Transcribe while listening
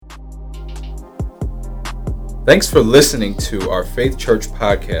Thanks for listening to our Faith Church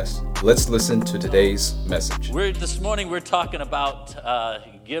podcast. Let's listen to today's message. This morning we're talking about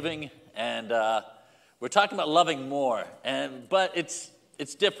giving, and we're talking about loving more. But it's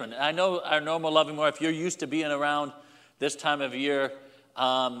different. I know our normal loving more. If you're used to being around this time of year,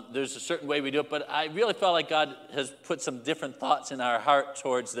 there's a certain way we do it. But I really felt like God has put some different thoughts in our heart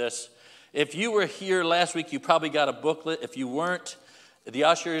towards this. If you were here last week, you probably got a booklet. If you weren't, the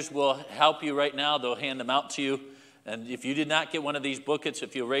ushers will help you right now. They'll hand them out to you. And if you did not get one of these booklets,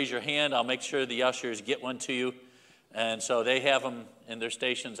 if you'll raise your hand, I'll make sure the ushers get one to you. And so they have them in their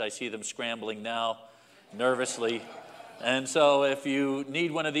stations. I see them scrambling now, nervously. And so if you need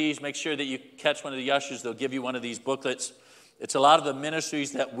one of these, make sure that you catch one of the ushers. They'll give you one of these booklets. It's a lot of the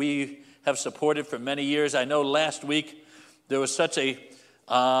ministries that we have supported for many years. I know last week there was such a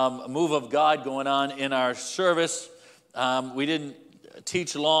move of God going on in our service. We didn't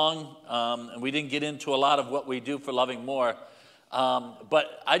teach long, and we didn't get into a lot of what we do for Loving More.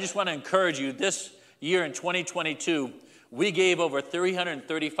 But I just want to encourage you, this year in 2022, we gave over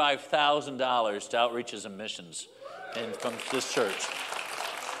 $335,000 to outreaches and missions from this church.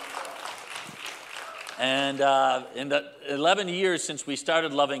 And in the 11 years since we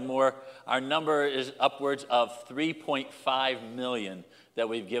started Loving More, our number is upwards of $3.5 million that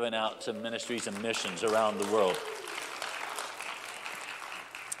we've given out to ministries and missions around the world.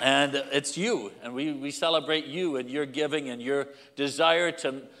 And it's you, and we celebrate you and your giving and your desire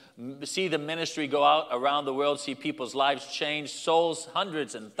to see the ministry go out around the world, see people's lives change, souls,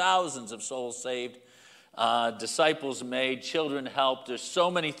 hundreds and thousands of souls saved, disciples made, children helped. There's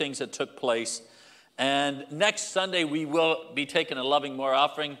so many things that took place. And next Sunday, we will be taking a Loving More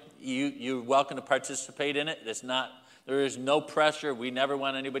offering. You're welcome to participate in it. There is no pressure. We never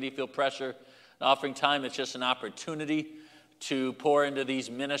want anybody to feel pressure. An offering time, it's just an opportunity to pour into these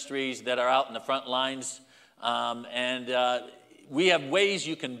ministries that are out in the front lines. We have ways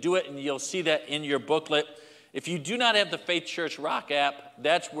you can do it, and you'll see that in your booklet. If you do not have the Faith Church Rock app,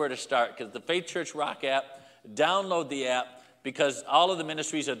 that's where to start, because the Faith Church Rock app, download the app, because all of the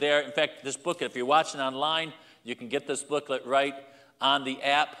ministries are there. In fact, this booklet, if you're watching online, you can get this booklet right on the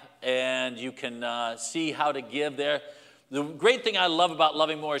app, and you can see how to give there. The great thing I love about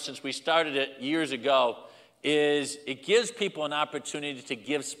Loving More, since we started it years ago, is it gives people an opportunity to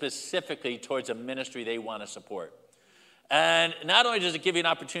give specifically towards a ministry they want to support. And not only does it give you an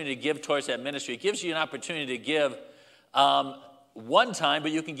opportunity to give towards that ministry, it gives you an opportunity to give one time,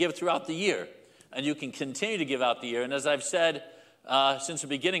 but you can give throughout the year. And you can continue to give out the year. And as I've said since the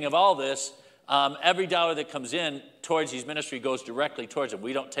beginning of all this, every dollar that comes in towards these ministry goes directly towards them.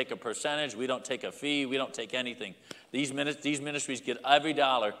 We don't take a percentage. We don't take a fee. We don't take anything. These ministries get every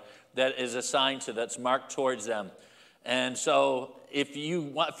dollar that is assigned to, that's marked towards them. And so if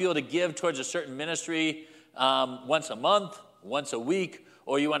you feel to give towards a certain ministry once a month, once a week,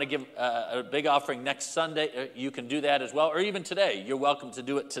 or you want to give a big offering next Sunday, you can do that as well. Or even today. You're welcome to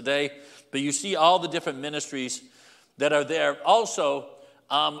do it today. But you see all the different ministries that are there. Also,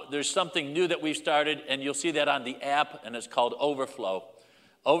 there's something new that we've started, and you'll see that on the app, and it's called Overflow.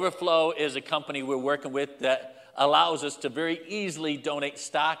 Overflow is a company we're working with that allows us to very easily donate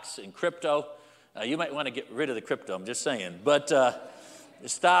stocks and crypto. You might want to get rid of the crypto, I'm just saying. But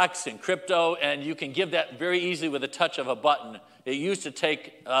stocks and crypto, and you can give that very easily with a touch of a button. It used to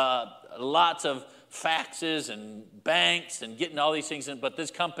take lots of faxes and banks and getting all these things in, but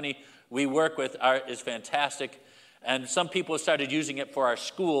this company we work with is fantastic. And some people have started using it for our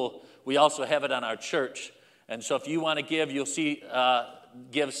school. We also have it on our church. And so if you want to give, you'll see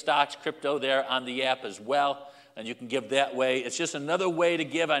give stocks, crypto there on the app as well. And you can give that way. It's just another way to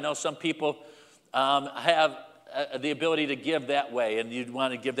give. I know some people have the ability to give that way, and you'd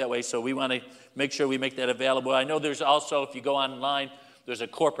want to give that way. So we want to make sure we make that available. I know there's also, if you go online, there's a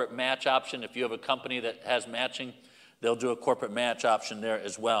corporate match option. If you have a company that has matching, they'll do a corporate match option there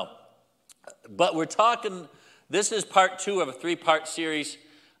as well. But we're talking, this is part 2 of a 3-part series.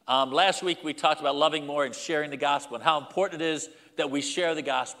 Last week we talked about loving more and sharing the gospel and how important it is that we share the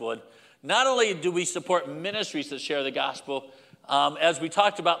gospel. And not only do we support ministries that share the gospel, as we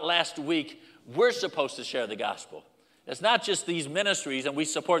talked about last week, we're supposed to share the gospel. It's not just these ministries, and we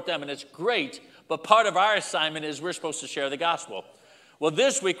support them, and it's great, but part of our assignment is we're supposed to share the gospel. Well,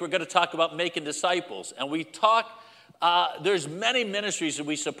 this week we're going to talk about making disciples, and there's many ministries that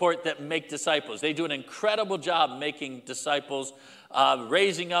we support that make disciples. They do an incredible job making disciples,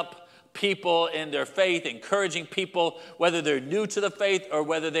 raising up people in their faith, encouraging people, whether they're new to the faith or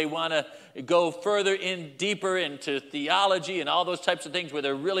whether they want to go further deeper into theology and all those types of things where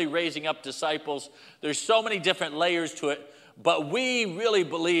they're really raising up disciples. There's so many different layers to it. but we really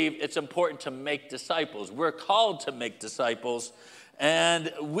believe it's important to make disciples. We're called to make disciples,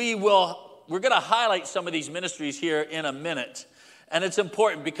 and we're going to highlight some of these ministries here in a minute. And it's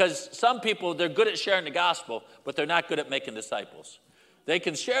important because some people, they're good at sharing the gospel, but they're not good at making disciples. They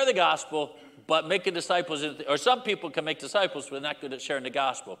can share the gospel, but making disciples, or some people can make disciples, but they're not good at sharing the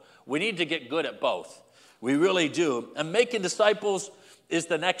gospel. We need to get good at both. We really do. And making disciples is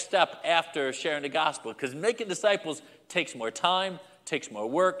the next step after sharing the gospel, because making disciples takes more time, takes more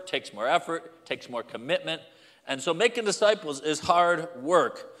work, takes more effort, takes more commitment. And so making disciples is hard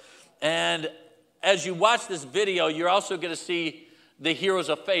work. And as you watch this video, you're also going to see the heroes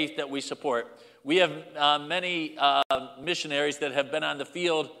of faith that we support. We have many missionaries that have been on the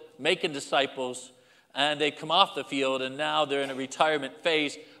field making disciples, and they come off the field, and now they're in a retirement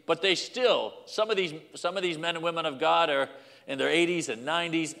phase. But they still, some of these men and women of God are in their 80s and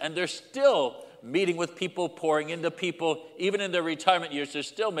 90s, and they're still meeting with people, pouring into people. Even in their retirement years, they're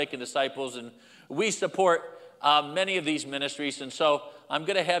still making disciples, and we support many of these ministries. And so I'm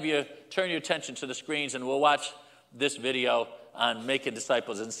going to have you turn your attention to the screens, and we'll watch this video on making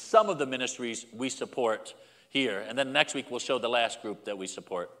disciples and some of the ministries we support here. And then next week we'll show the last group that we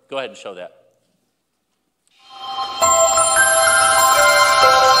support. Go ahead and show that.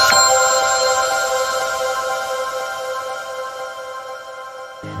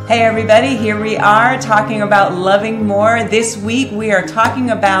 Hey everybody, here we are talking about loving more. This week we are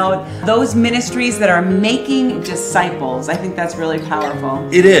talking about those ministries that are making disciples. I think that's really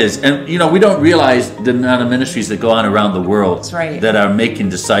powerful. It is. And we don't realize the amount of ministries that go on around the world. That's right. That are making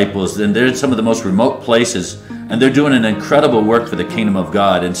disciples. And they're in some of the most remote places, and they're doing an incredible work for the kingdom of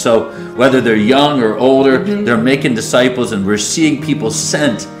God. And so whether they're young or older, they're making disciples, and we're seeing people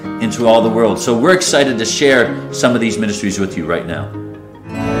sent into all the world. So we're excited to share some of these ministries with you right now.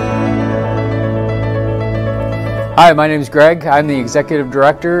 Hi, my name is Greg. I'm the Executive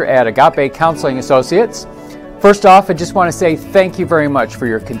Director at Agape Counseling Associates. First off, I just want to say thank you very much for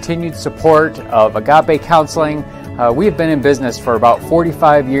your continued support of Agape Counseling. We have been in business for about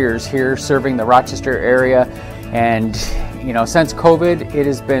 45 years here serving the Rochester area, and since COVID, it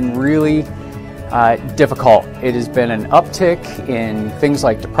has been really difficult. It has been an uptick in things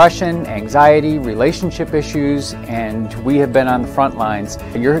like depression, anxiety, relationship issues, and we have been on the front lines.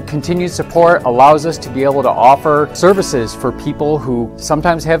 Your continued support allows us to be able to offer services for people who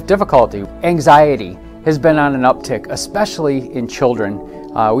sometimes have difficulty. Anxiety has been on an uptick, especially in children.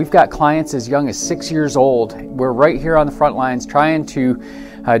 We've got clients as young as 6 years old. We're right here on the front lines trying to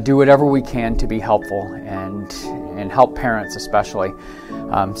do whatever we can to be helpful and help parents especially.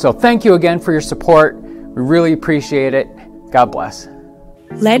 So thank you again for your support. We really appreciate it. God bless.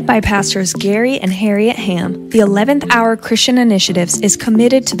 Led by Pastors Gary and Harriet Ham, the 11th Hour Christian Initiatives is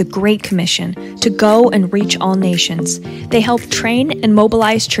committed to the Great Commission to go and reach all nations. They help train and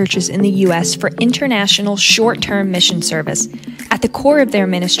mobilize churches in the U.S. for international short-term mission service. At the core of their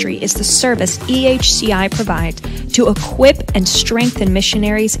ministry is the service EHCI provides to equip and strengthen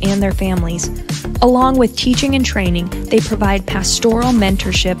missionaries and their families. Along with teaching and training, they provide pastoral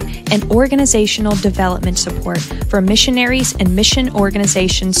mentorship and organizational development support for missionaries and mission organizations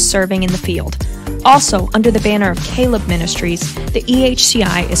serving in the field. Also, under the banner of Caleb Ministries, the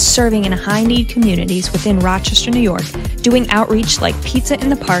EHCI is serving in high-need communities within Rochester, New York, doing outreach like Pizza in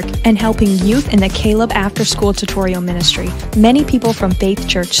the Park and helping youth in the Caleb After School Tutorial Ministry. Many people from Faith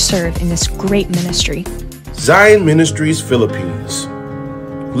Church serve in this great ministry. Zion Ministries Philippines.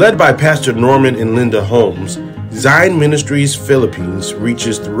 Led by Pastor Norman and Linda Holmes, Zion Ministries Philippines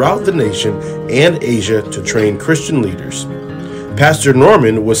reaches throughout the nation and Asia to train Christian leaders. Pastor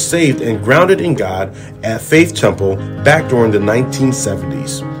Norman was saved and grounded in God at Faith Temple back during the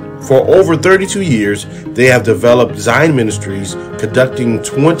 1970s. For over 32 years, they have developed Zion Ministries, conducting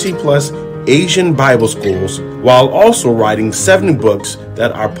 20-plus Asian Bible schools, while also writing 7 books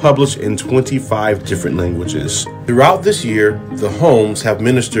that are published in 25 different languages. Throughout this year, the Holmes have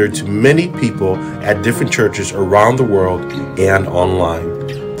ministered to many people at different churches around the world and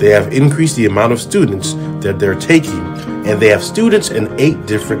online. They have increased the amount of students that they're taking, and they have students in 8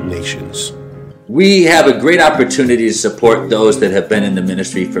 different nations. We have a great opportunity to support those that have been in the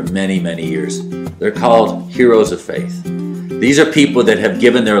ministry for many, many years. They're called Heroes of Faith. These are people that have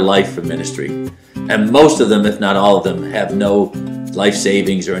given their life for ministry. And most of them, if not all of them, have no life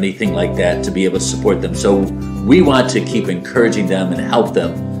savings or anything like that to be able to support them. So we want to keep encouraging them and help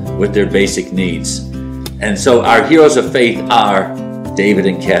them with their basic needs. And so our Heroes of Faith are David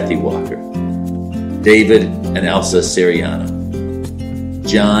and Kathy Walker, David and Elsa Siriano,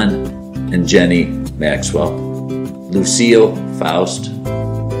 John and Jenny Maxwell, Lucille Faust,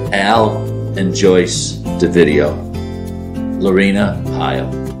 Al and Joyce DeVideo, Lorena Pyle.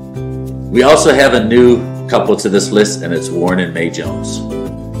 We also have a new couple to this list, and it's Warren and May Jones.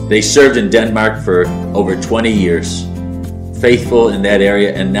 They served in Denmark for over 20 years, faithful in that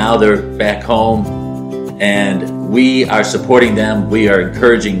area, and now they're back home, and we are supporting them. We are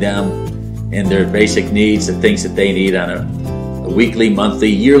encouraging them in their basic needs, the things that they need on a weekly, monthly,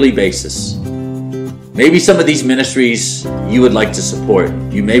 yearly basis. Maybe some of these ministries you would like to support.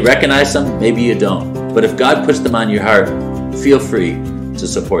 You may recognize them, maybe you don't. But if God puts them on your heart, feel free to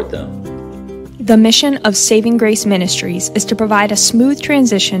support them. The mission of Saving Grace Ministries is to provide a smooth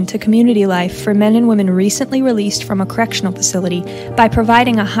transition to community life for men and women recently released from a correctional facility by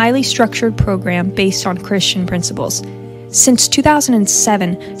providing a highly structured program based on Christian principles. Since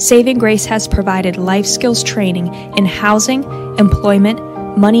 2007, Saving Grace has provided life skills training in housing, employment,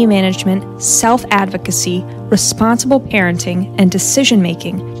 money management, self-advocacy, responsible parenting, and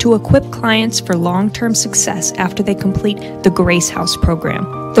decision-making to equip clients for long-term success after they complete the Grace House program.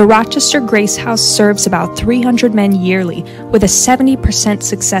 The Rochester Grace House serves about 300 men yearly with a 70%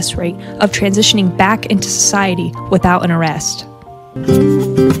 success rate of transitioning back into society without an arrest.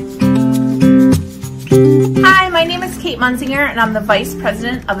 Hi, my name is Kate Munzinger, and I'm the Vice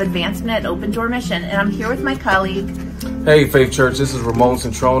President of Advancement at Open Door Mission, and I'm here with my colleague. Hey, Faith Church, this is Ramon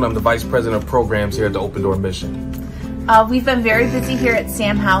Centrone. I'm the Vice President of Programs here at the Open Door Mission. We've been very busy here at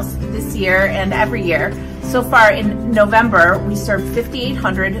Sam House this year and every year. So far in November, we served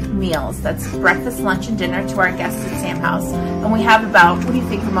 5,800 meals. That's breakfast, lunch, and dinner to our guests at Sam House. And we have about, what do you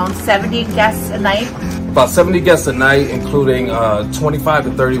think, Ramon, 70 guests a night? About 70 guests a night, including 25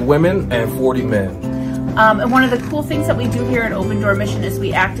 to 30 women and 40 men. And one of the cool things that we do here at Open Door Mission is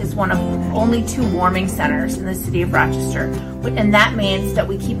we act as one of only 2 warming centers in the city of Rochester. And that means that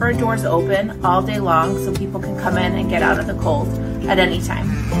we keep our doors open all day long so people can come in and get out of the cold at any time.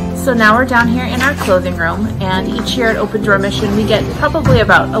 So now we're down here in our clothing room, and each year at Open Door Mission we get probably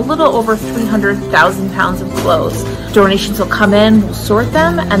about a little over 300,000 pounds of clothes. Donations will come in, we'll sort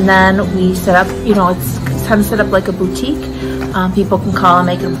them, and then we set up, it's kind of set up like a boutique. People can call and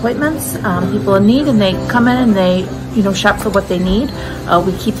make appointments, people in need, and they come in and they, shop for what they need.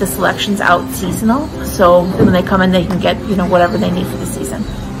 We keep the selections out seasonal, so when they come in, they can get, whatever they need for the season.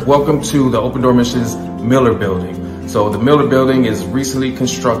 Welcome to the Open Door Mission's Miller Building. So the Miller Building is recently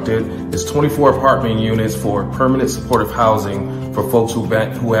constructed. It's 24 apartment units for permanent supportive housing for folks who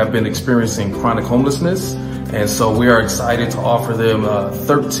have been experiencing chronic homelessness. And so we are excited to offer them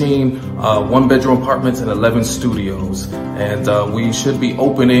 13 one-bedroom apartments and 11 studios. And we should be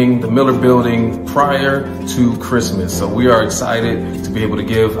opening the Miller Building prior to Christmas. So we are excited to be able to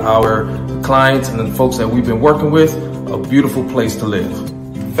give our clients and the folks that we've been working with a beautiful place to live.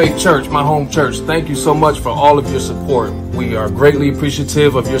 Faith Church, my home church, thank you so much for all of your support. We are greatly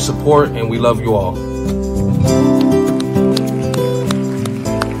appreciative of your support, and we love you all.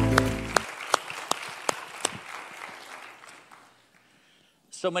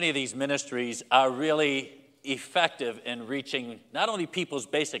 So many of these ministries are really effective in reaching not only people's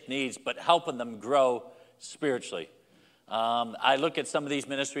basic needs, but helping them grow spiritually. I look at some of these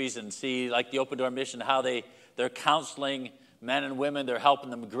ministries and see, like the Open Door Mission, how they're counseling men and women. They're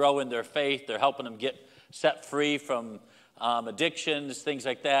helping them grow in their faith. They're helping them get set free from addictions, things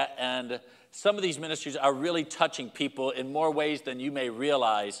like that. And some of these ministries are really touching people in more ways than you may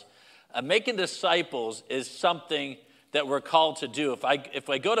realize. Making disciples is something that we're called to do. If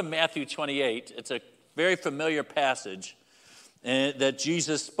I go to Matthew 28, it's a very familiar passage that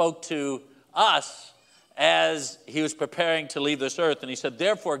Jesus spoke to us as he was preparing to leave this earth. And he said,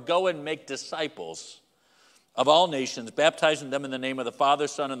 "Therefore, go and make disciples of all nations, baptizing them in the name of the Father,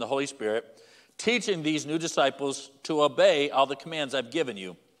 Son, and the Holy Spirit, teaching these new disciples to obey all the commands I've given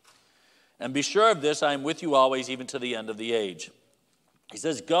you. And be sure of this, I am with you always, even to the end of the age." He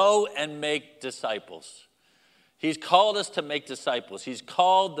says, go and make disciples. He's called us to make disciples. He's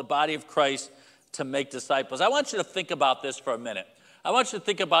called the body of Christ to make disciples. I want you to think about this for a minute. I want you to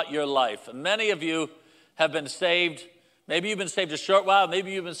think about your life. Many of you have been saved. Maybe you've been saved a short while,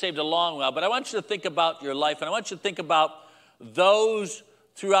 maybe you've been saved a long while, but I want you to think about your life, and I want you to think about those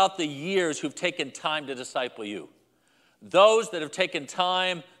throughout the years who've taken time to disciple you. Those that have taken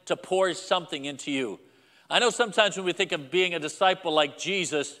time to pour something into you. I know sometimes when we think of being a disciple like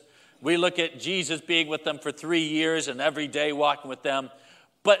Jesus, we look at Jesus being with them for 3 years and every day walking with them,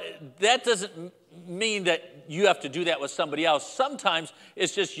 but that doesn't mean that you have to do that with somebody else. Sometimes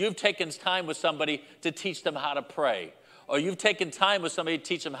it's just you've taken time with somebody to teach them how to pray. Or you've taken time with somebody to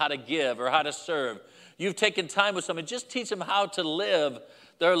teach them how to give or how to serve. You've taken time with somebody, just teach them how to live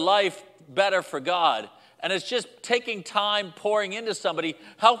their life better for God. And it's just taking time, pouring into somebody,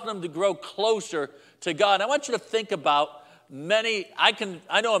 helping them to grow closer to God. And I want you to think about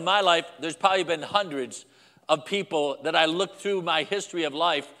I know in my life, there's probably been hundreds of people that I look through my history of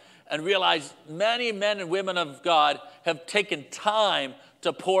life and realize many men and women of God have taken time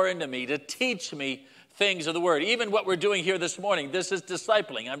to pour into me, to teach me things of the Word. Even what we're doing here this morning, this is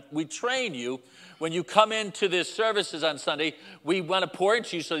discipling. We train you. When you come into the services on Sunday, we want to pour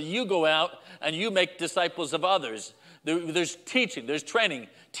into you so you go out and you make disciples of others. There's teaching, there's training,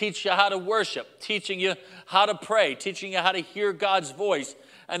 teach you how to worship, teaching you how to pray, teaching you how to hear God's voice.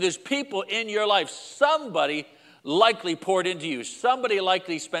 And there's people in your life, somebody likely poured into you. Somebody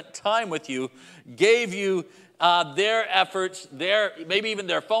likely spent time with you, gave you their efforts, maybe even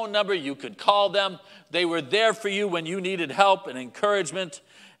their phone number. You could call them. They were there for you when you needed help and encouragement.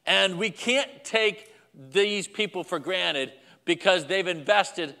 And we can't take these people for granted because they've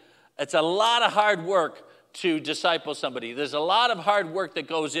invested. It's a lot of hard work to disciple somebody. There's a lot of hard work that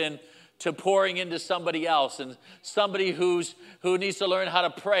goes in to pouring into somebody else, and somebody who needs to learn how to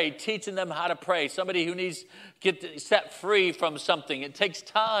pray, teaching them how to pray, somebody who needs to get set free from something. It takes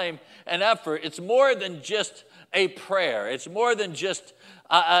time and effort. It's more than just a prayer. It's more than just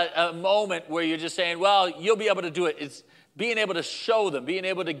a moment where you're just saying, well, you'll be able to do it. It's being able to show them, being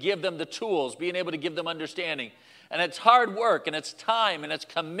able to give them the tools, being able to give them understanding. And it's hard work, and it's time, and it's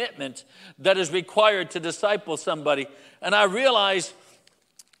commitment that is required to disciple somebody. And I realize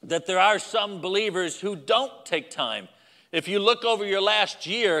that there are some believers who don't take time. If you look over your last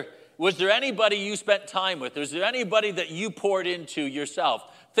year, was there anybody you spent time with? Was there anybody that you poured into yourself?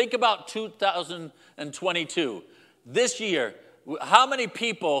 Think about 2022. This year, how many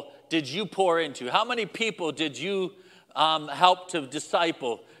people did you pour into? How many people did you help to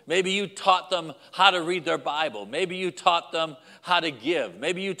disciple? Maybe you taught them how to read their Bible. Maybe you taught them how to give.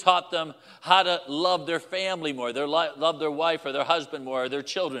 Maybe you taught them how to love their family more, love their wife or their husband more, or their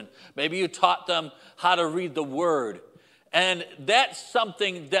children. Maybe you taught them how to read the Word. And that's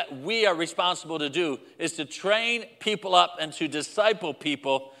something that we are responsible to do, is to train people up and to disciple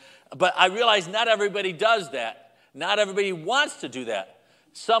people. But I realize not everybody does that. Not everybody wants to do that.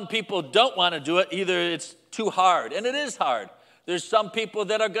 Some people don't want to do it. Either it's too hard, and it is hard. There's some people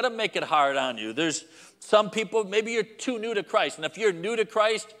that are going to make it hard on you. There's some people, maybe you're too new to Christ. And if you're new to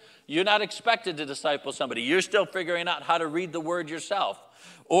Christ, you're not expected to disciple somebody. You're still figuring out how to read the Word yourself.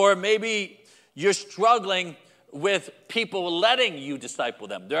 Or maybe you're struggling with people letting you disciple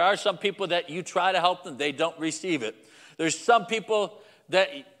them. There are some people that you try to help them, they don't receive it. There's some people that,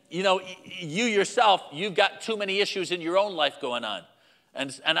 you yourself, you've got too many issues in your own life going on.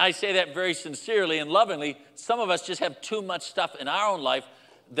 And I say that very sincerely and lovingly. Some of us just have too much stuff in our own life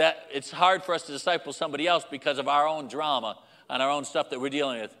that it's hard for us to disciple somebody else because of our own drama and our own stuff that we're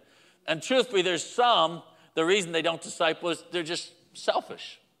dealing with. And truthfully, there's some, the reason they don't disciple is they're just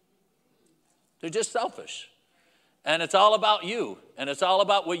selfish. They're just selfish. And it's all about you. And it's all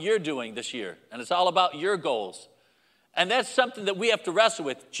about what you're doing this year. And it's all about your goals. And that's something that we have to wrestle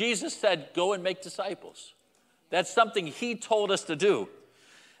with. Jesus said, go and make disciples. That's something he told us to do.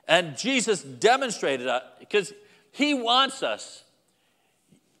 And Jesus demonstrated it because he wants us,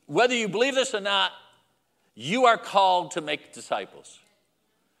 whether you believe this or not, you are called to make disciples.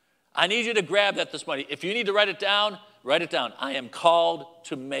 I need you to grab that this morning. If you need to write it down, write it down. I am called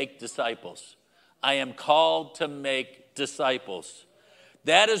to make disciples. I am called to make disciples.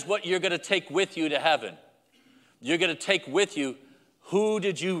 That is what you're going to take with you to heaven. You're going to take with you, who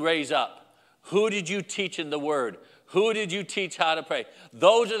did you raise up? Who did you teach in the Word? Who did you teach how to pray?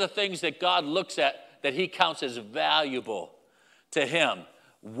 Those are the things that God looks at that he counts as valuable to him.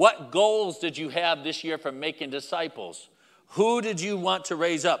 What goals did you have this year for making disciples? Who did you want to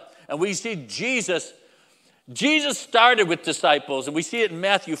raise up? And we see Jesus started with disciples, and we see it in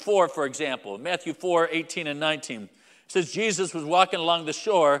Matthew 4, for example. Matthew 4, 18 and 19. It says, Jesus was walking along the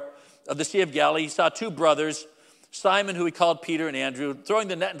shore of the Sea of Galilee. He saw two brothers, Simon, who he called Peter, and Andrew, throwing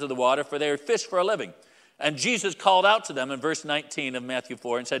the net into the water, for they were fish for a living. And Jesus called out to them in verse 19 of Matthew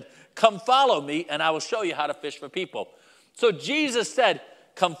 4 and said, come follow me, and I will show you how to fish for people. So Jesus said,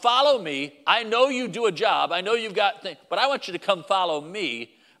 come follow me. I know you do a job. I know you've got things, but I want you to come follow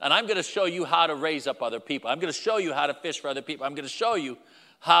me, and I'm going to show you how to raise up other people. I'm going to show you how to fish for other people. I'm going to show you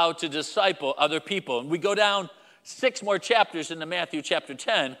how to disciple other people. And we go down 6 more chapters into Matthew chapter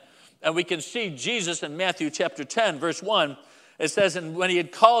 10, and we can see Jesus in Matthew chapter 10, verse 1. It says, and when he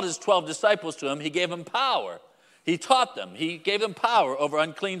had called his 12 disciples to him, he gave them power. He taught them. He gave them power over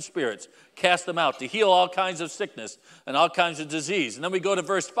unclean spirits, cast them out, to heal all kinds of sickness and all kinds of disease. And then we go to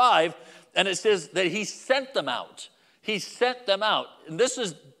verse 5, and it says that he sent them out. He sent them out. And this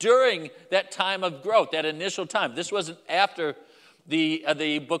is during that time of growth, that initial time. This wasn't after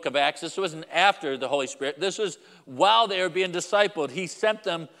the book of Acts. This wasn't after the Holy Spirit. This was while they were being discipled. He sent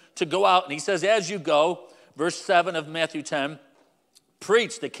them to go out, and he says, as you go, verse 7 of Matthew 10,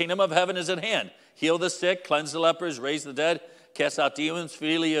 preach, the kingdom of heaven is at hand. Heal the sick, cleanse the lepers, raise the dead, cast out demons.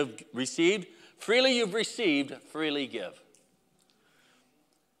 Freely you've received, freely give.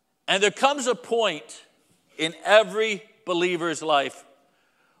 And there comes a point in every believer's life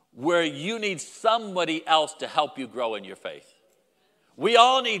where you need somebody else to help you grow in your faith. We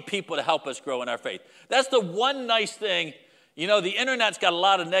all need people to help us grow in our faith. That's the one nice thing. You know, the internet's got a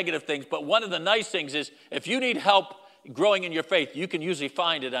lot of negative things, but one of the nice things is if you need help growing in your faith, you can usually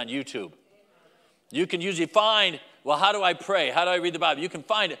find it on YouTube. You can usually find, well, how do I pray? How do I read the Bible? You can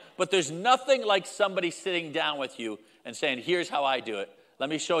find it, but there's nothing like somebody sitting down with you and saying, here's how I do it. Let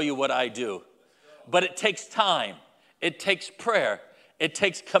me show you what I do. But it takes time. It takes prayer. It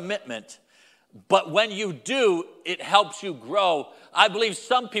takes commitment. But when you do, it helps you grow. I believe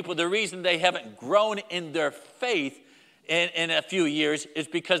some people, the reason they haven't grown in their faith in a few years is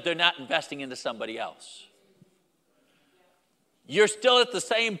because they're not investing into somebody else. You're still at the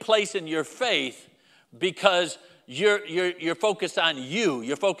same place in your faith because you're focused on you.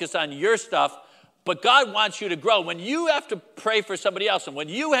 You're focused on your stuff. But God wants you to grow. When you have to pray for somebody else and when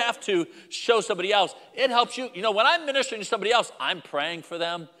you have to show somebody else, it helps you. You know, when I'm ministering to somebody else, I'm praying for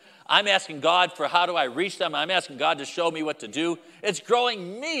them. I'm asking God for how do I reach them. I'm asking God to show me what to do. It's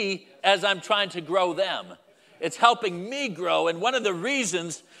growing me as I'm trying to grow them. It's helping me grow. And one of the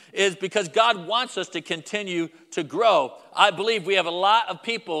reasons is because God wants us to continue to grow. I believe we have a lot of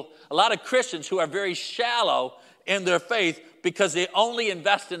people, a lot of Christians who are very shallow in their faith because they only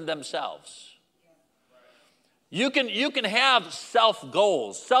invest in themselves. You can have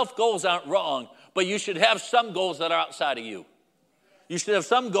self-goals. Self-goals aren't wrong, but you should have some goals that are outside of you. You should have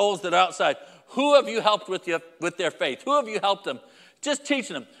some goals that are outside. Who have you helped with their faith? Who have you helped them? Just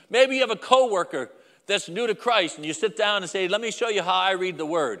teaching them. Maybe you have a coworker that's new to Christ, and you sit down and say, let me show you how I read the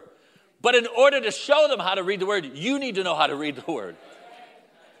Word. But in order to show them how to read the Word, you need to know how to read the Word.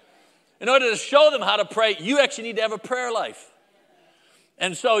 In order to show them how to pray, you actually need to have a prayer life.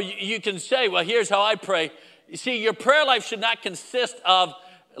 And so you can say, well, here's how I pray. You see, your prayer life should not consist of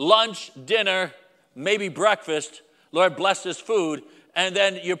lunch, dinner, maybe breakfast. Lord, bless this food. And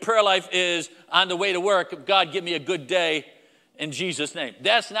then your prayer life is on the way to work. God, give me a good day in Jesus' name.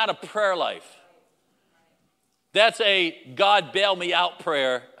 That's not a prayer life. That's a God bail me out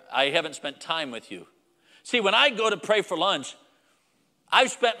prayer. I haven't spent time with you. See, when I go to pray for lunch,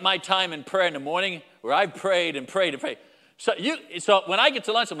 I've spent my time in prayer in the morning where I've prayed and prayed and prayed. So when I get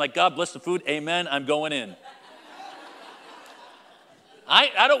to lunch, I'm like, God bless the food. Amen. I'm going in.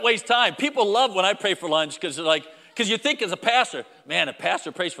 I don't waste time. People love when I pray for lunch because you think as a pastor, man, a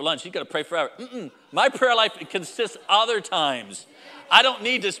pastor prays for lunch, he's got to pray forever. My prayer life consists other times. I don't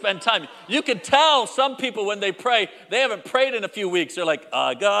need to spend time. You can tell some people when they pray, they haven't prayed in a few weeks. They're like,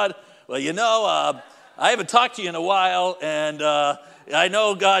 God, well, I haven't talked to you in a while, and I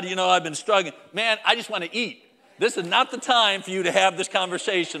know, God, I've been struggling. Man, I just want to eat. This is not the time for you to have this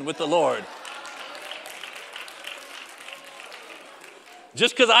conversation with the Lord.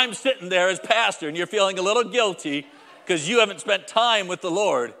 Just because I'm sitting there as pastor and you're feeling a little guilty because you haven't spent time with the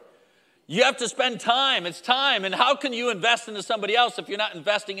Lord. You have to spend time. It's time. And how can you invest into somebody else if you're not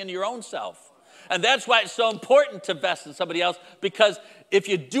investing in your own self? And that's why it's so important to invest in somebody else, because if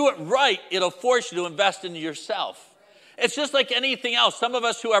you do it right, it'll force you to invest in yourself. It's just like anything else. Some of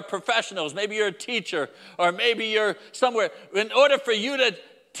us who are professionals, maybe you're a teacher or maybe you're somewhere. In order for you to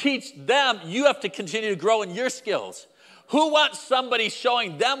teach them, you have to continue to grow in your skills. Who wants somebody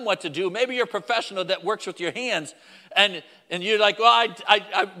showing them what to do? Maybe you're a professional that works with your hands, and you're like, well,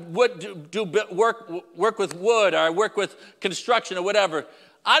 I would do work with wood, or I work with construction or whatever.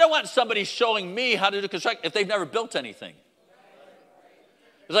 I don't want somebody showing me how to do construction if they've never built anything.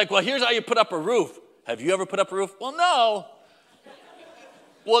 It's like, well, here's how you put up a roof. Have you ever put up a roof? Well, no.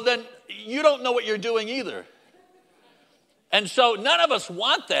 Well, then you don't know what you're doing either. And so none of us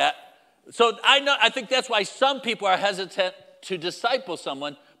want that. So I think that's why some people are hesitant to disciple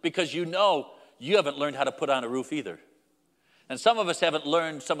someone, because you haven't learned how to put on a roof either. And some of us haven't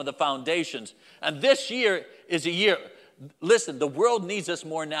learned some of the foundations. And this year is a year. Listen, the world needs us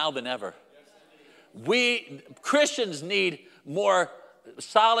more now than ever. We Christians need more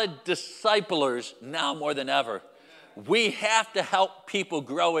solid disciplers now more than ever. We have to help people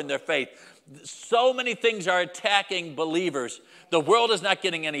grow in their faith. So many things are attacking believers. The world is not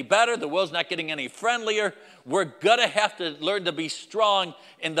getting any better. The world's not getting any friendlier. We're going to have to learn to be strong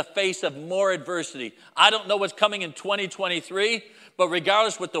in the face of more adversity. I don't know what's coming in 2023, but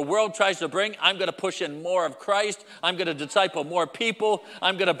regardless what the world tries to bring, I'm going to push in more of Christ. I'm going to disciple more people.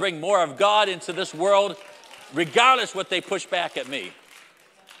 I'm going to bring more of God into this world, regardless what they push back at me.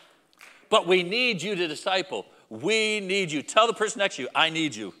 But we need you to disciple. We need you. Tell the person next to you, I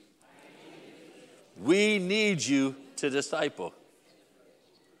need you. We need you to disciple.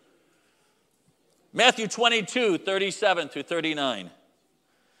 Matthew 22, 37 through 39.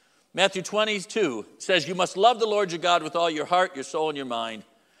 Matthew 22 says, you must love the Lord your God with all your heart, your soul, and your mind.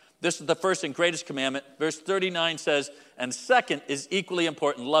 This is the first and greatest commandment. Verse 39 says, and second is equally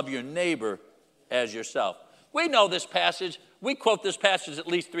important, love your neighbor as yourself. We know this passage. We quote this passage at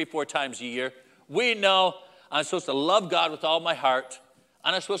least 3-4 times a year. We know I'm supposed to love God with all my heart,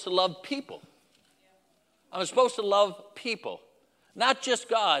 and I'm supposed to love people. I'm supposed to love people. Not just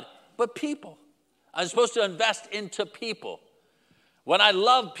God, but people. I'm supposed to invest into people. When I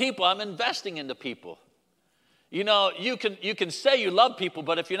love people, I'm investing into people. You know, you can say you love people,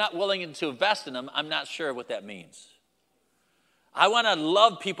 but if you're not willing to invest in them, I'm not sure what that means. I want to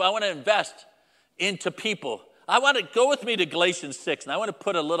love people. I want to invest into people. I want to go with me to Galatians 6, and I want to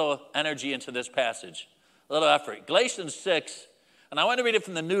put a little energy into this passage, a little effort. Galatians 6, and I want to read it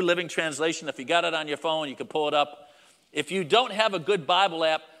from the New Living Translation. If you got it on your phone, you can pull it up. If you don't have a good Bible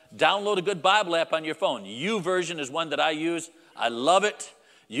app, download a good Bible app on your phone. YouVersion is one that I use. I love it.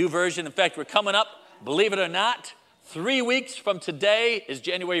 YouVersion. In fact, we're coming up, believe it or not, 3 weeks from today is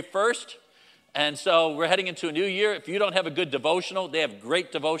January 1st. And so we're heading into a new year. If you don't have a good devotional, they have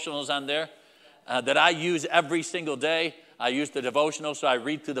great devotionals on there that I use every single day. I use the devotional, so I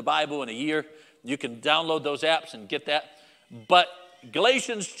read through the Bible in a year. You can download those apps and get that. But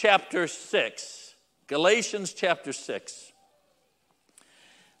Galatians chapter 6,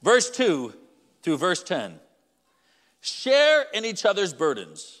 verse 2 through verse 10. Share in each other's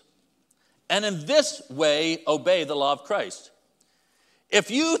burdens, and in this way obey the law of Christ. If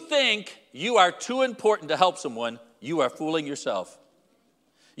you think you are too important to help someone, you are fooling yourself.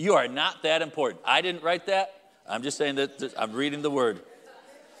 You are not that important. I didn't write that. I'm just saying that I'm reading the word.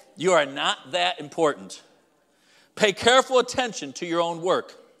 You are not that important. Pay careful attention to your own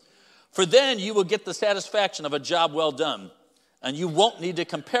work, for then you will get the satisfaction of a job well done, and you won't need to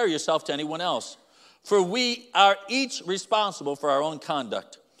compare yourself to anyone else. For we are each responsible for our own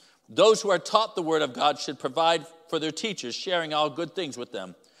conduct. Those who are taught the word of God should provide for their teachers, sharing all good things with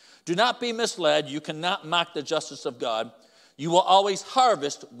them. Do not be misled. You cannot mock the justice of God. You will always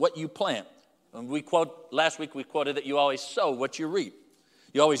harvest what you plant. And last week we quoted that you always sow what you reap.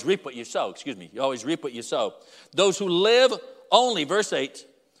 You always reap what you sow, You always reap what you sow. Those who live only, verse 8,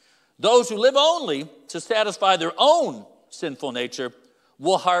 those who live only to satisfy their own sinful nature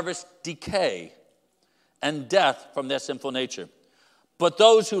will harvest decay and death from their sinful nature. But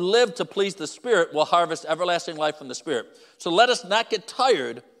those who live to please the Spirit will harvest everlasting life from the Spirit. So let us not get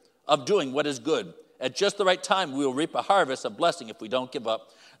tired of doing what is good. At just the right time, we will reap a harvest of blessing if we don't give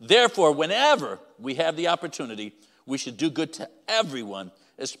up. Therefore, whenever we have the opportunity, we should do good to everyone,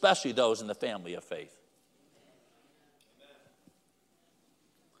 especially those in the family of faith.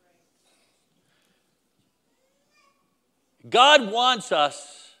 God wants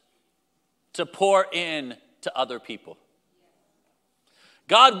us to pour in to other people.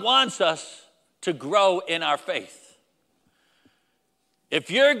 God wants us to grow in our faith. If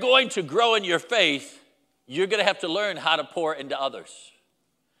you're going to grow in your faith, you're going to have to learn how to pour into others.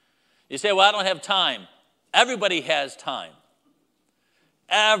 You say, well, I don't have time. Everybody has time.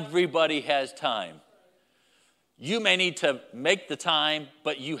 Everybody has time. You may need to make the time,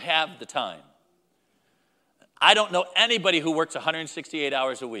 but you have the time. I don't know anybody who works 168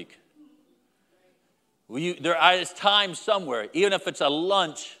 hours a week. There is time somewhere, even if it's a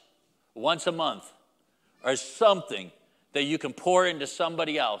lunch once a month or something that you can pour into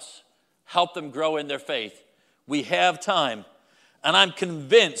somebody else, help them grow in their faith. We have time. And I'm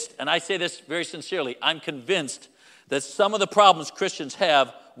convinced, and I say this very sincerely, I'm convinced that some of the problems Christians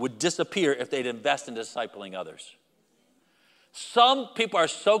have would disappear if they'd invest in discipling others. Some people are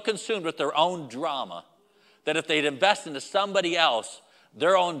so consumed with their own drama that if they'd invest into somebody else,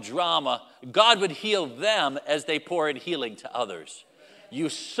 their own drama, God would heal them as they pour in healing to others. You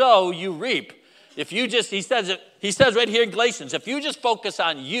sow, you reap. If you just, he says right here in Galatians, if you just focus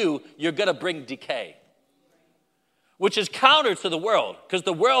on you, you're going to bring decay. Which is counter to the world, because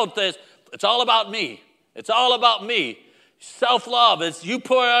the world says, it's all about me. It's all about me. Self-love, it's you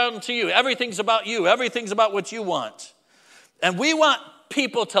pour on to you. Everything's about you. Everything's about what you want. And we want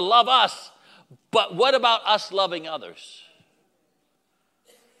people to love us But what about us loving others?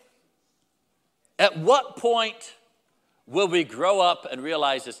 At what point will we grow up and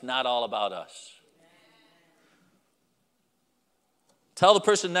realize it's not all about us? Tell the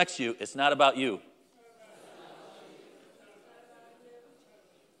person next to you, it's not about you.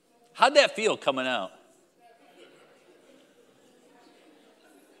 How'd that feel coming out?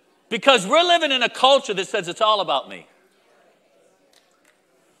 Because we're living in a culture that says it's all about me.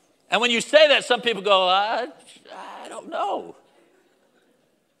 And when you say that, some people go, I don't know.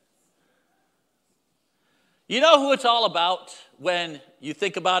 You know who it's all about when you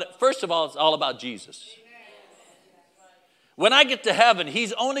think about it? First of all, it's all about Jesus. When I get to heaven,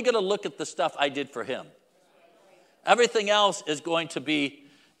 he's only going to look at the stuff I did for him. Everything else is going to be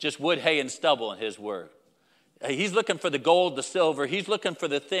just wood, hay, and stubble in his word. He's looking for the gold, the silver. He's looking for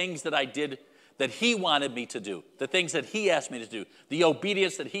the things that I did that he wanted me to do, the things that he asked me to do, the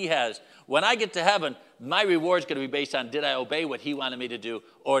obedience that he has. When I get to heaven, my reward is going to be based on, did I obey what he wanted me to do,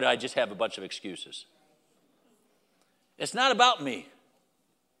 or did I just have a bunch of excuses? It's not about me.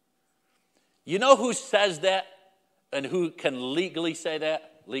 You know who says that and who can legally say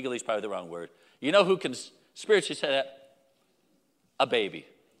that? Legally is probably the wrong word. You know who can spiritually say that? A baby.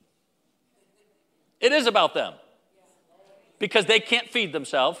 It is about them. Because they can't feed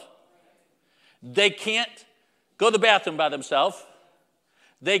themselves. They can't go to the bathroom by themselves.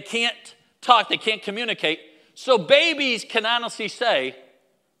 They can't talk. They can't communicate. So babies can honestly say,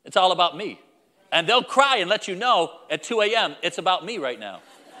 it's all about me. And they'll cry and let you know at 2 a.m., it's about me right now.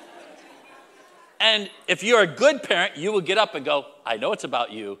 And if you're a good parent, you will get up and go, I know it's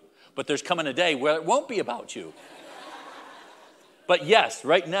about you, but there's coming a day where it won't be about you. But yes,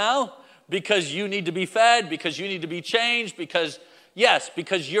 right now, because you need to be fed, because you need to be changed, because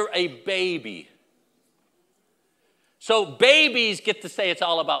you're a baby. So babies get to say it's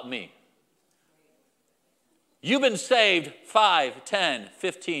all about me. You've been saved 5, 10,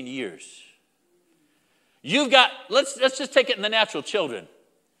 15 years. You've got, let's just take it in the natural, children.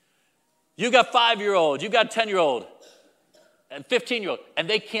 You've got 5-year-olds, you've got 10-year-old, and 15-year-old, and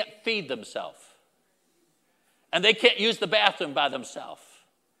they can't feed themselves. And they can't use the bathroom by themselves.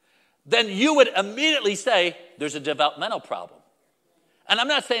 Then you would immediately say there's a developmental problem. And I'm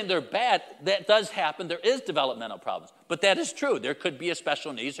not saying they're bad. That does happen. There is developmental problems. But that is true. There could be a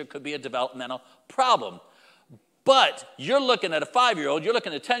special needs. There could be a developmental problem. But you're looking at a 5-year-old, you're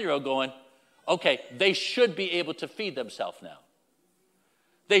looking at a 10-year-old going, okay, they should be able to feed themselves now.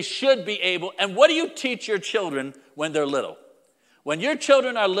 They should be able. And what do you teach your children when they're little? When your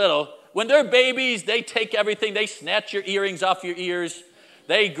children are little, when they're babies, they take everything. They snatch your earrings off your ears.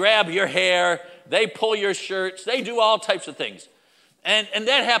 They grab your hair. They pull your shirts. They do all types of things. And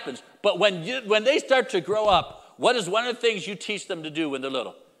that happens. But when they start to grow up, what is one of the things you teach them to do when they're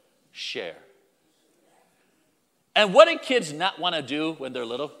little? Share. And what do kids not want to do when they're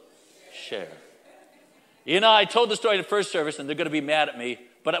little? Share. You know, I told the story at the first service, and they're going to be mad at me,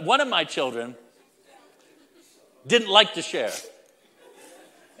 but one of my children didn't like to share.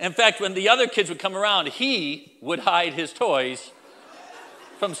 In fact, when the other kids would come around, he would hide his toys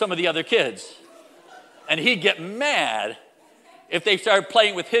from some of the other kids. And he'd get mad if they started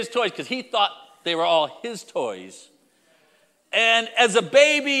playing with his toys because he thought they were all his toys. And as a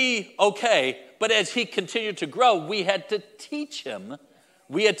baby, okay, but as he continued to grow, we had to teach him.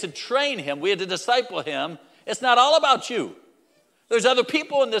 We had to train him. We had to disciple him. It's not all about you. There's other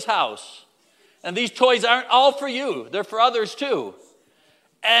people in this house. And these toys aren't all for you. They're for others too.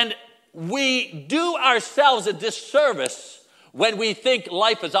 And we do ourselves a disservice when we think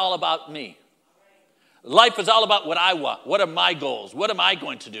life is all about me. Life is all about what I want. What are my goals? What am I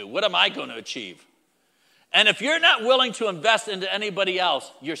going to do? What am I going to achieve? And if you're not willing to invest into anybody else,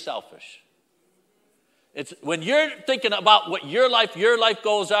 you're selfish. It's when you're thinking about what your life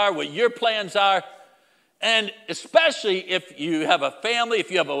goals are, what your plans are, and especially if you have a family, if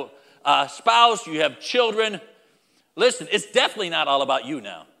you have a spouse, you have children, listen, it's definitely not all about you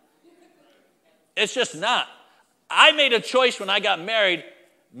now. It's just not. I made a choice when I got married.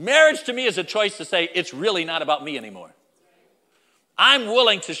 Marriage to me is a choice to say it's really not about me anymore. I'm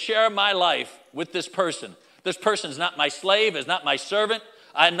willing to share my life with this person. This person is not my slave, is not my servant.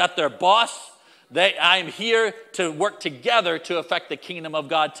 I'm not their boss. I'm here to work together to affect the kingdom of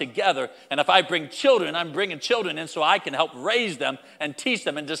God together. And if I bring children, I'm bringing children in so I can help raise them and teach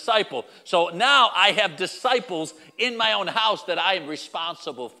them and disciple. So now I have disciples in my own house that I am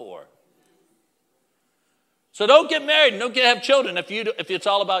responsible for. So don't get married and don't have children if it's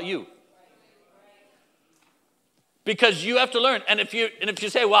all about you. Because you have to learn. And if you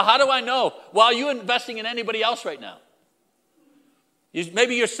say, well, how do I know? Well, are you investing in anybody else right now?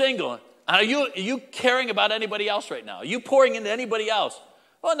 Maybe you're single. Are you caring about anybody else right now? Are you pouring into anybody else?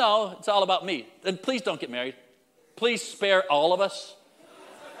 Oh, no, it's all about me. Then please don't get married. Please spare all of us.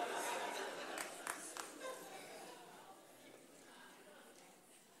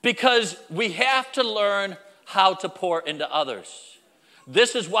 Because we have to learn how to pour into others.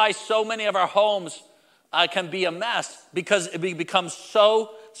 This is why so many of our homes can be a mess, because we become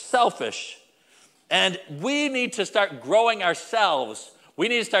so selfish. And we need to start growing ourselves. We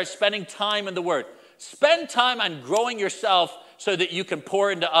need to start spending time in the Word. Spend time on growing yourself so that you can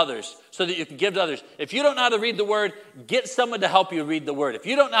pour into others, so that you can give to others. If you don't know how to read the Word, get someone to help you read the Word. If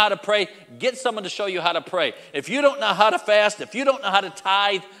you don't know how to pray, get someone to show you how to pray. If you don't know how to fast, if you don't know how to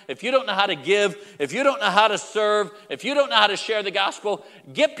tithe, if you don't know how to give, if you don't know how to serve, if you don't know how to share the gospel,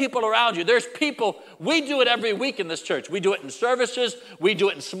 get people around you. There's people, we do it every week in this church. We do it in services, we do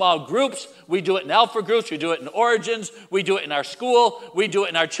it in small groups, we do it in alpha groups, we do it in Origins, we do it in our school, we do it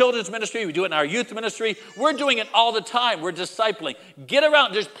in our children's ministry, we do it in our youth ministry. We're doing it all the time. We're discipling. Get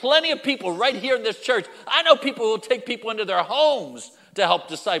around. There's plenty of people right here in this church. I know people who will take people into their homes to help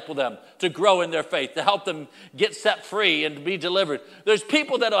disciple them, to grow in their faith, to help them get set free and to be delivered. There's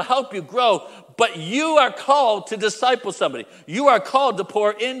people that will help you grow, but you are called to disciple somebody. You are called to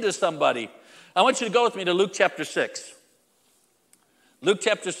pour into somebody. I want you to go with me to Luke chapter 6. Luke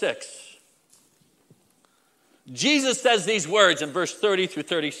chapter 6. Jesus says these words in verse 30 through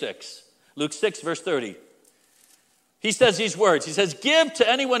 36. Luke 6, verse 30. He says these words. He says, give to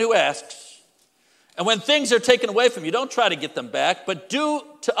anyone who asks. And when things are taken away from you, don't try to get them back, but do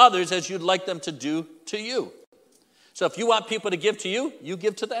to others as you'd like them to do to you. So if you want people to give to you, you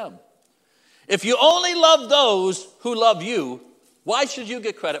give to them. If you only love those who love you, why should you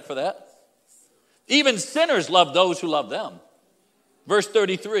get credit for that? Even sinners love those who love them. Verse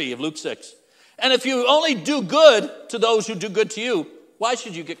 33 of Luke 6. And if you only do good to those who do good to you, why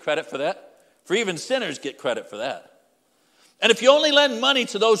should you get credit for that? For even sinners get credit for that. And if you only lend money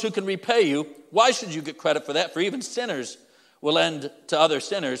to those who can repay you, why should you get credit for that? For even sinners will lend to other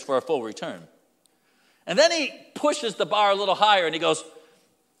sinners for a full return. And then he pushes the bar a little higher and he goes,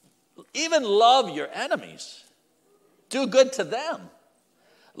 even love your enemies. Do good to them.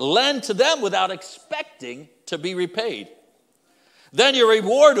 Lend to them without expecting to be repaid. Then your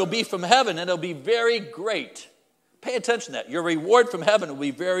reward will be from heaven and it'll be very great. Pay attention to that. Your reward from heaven will be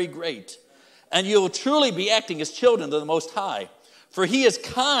very great. And you will truly be acting as children of the Most High. For he is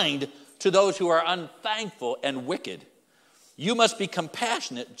kind to those who are unthankful and wicked. You must be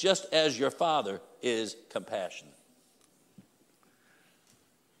compassionate just as your Father is compassionate.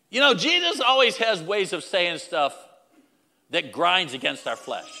 You know, Jesus always has ways of saying stuff that grinds against our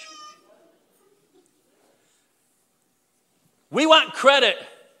flesh. We want credit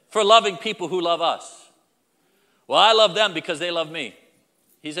for loving people who love us. Well, I love them because they love me.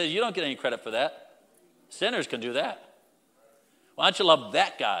 He says, you don't get any credit for that. Sinners can do that. Why don't you love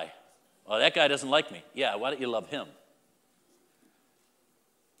that guy? Well, that guy doesn't like me. Yeah, why don't you love him?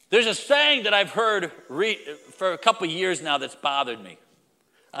 There's a saying that I've heard for a couple of years now that's bothered me.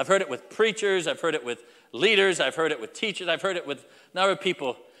 I've heard it with preachers. I've heard it with leaders. I've heard it with teachers. I've heard it with other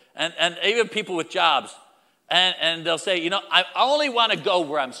people and even people with jobs. And they'll say, you know, I only want to go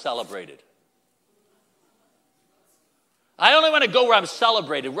where I'm celebrated. I only want to go where I'm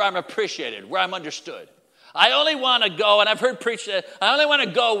celebrated, where I'm appreciated, where I'm understood. I only want to go, and I've heard preachers, I only want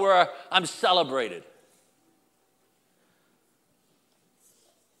to go where I'm celebrated.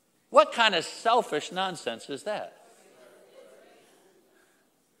 What kind of selfish nonsense is that?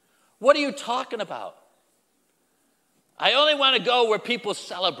 What are you talking about? I only want to go where people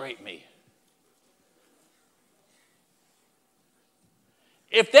celebrate me.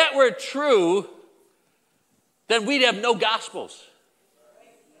 If that were true, then we'd have no gospels.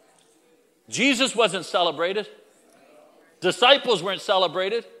 Jesus wasn't celebrated. Disciples weren't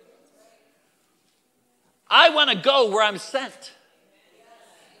celebrated. I want to go where I'm sent.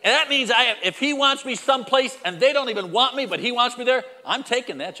 And that means if he wants me someplace and they don't even want me, but he wants me there, I'm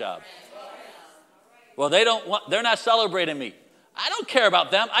taking that job. Well, they're not celebrating me. I don't care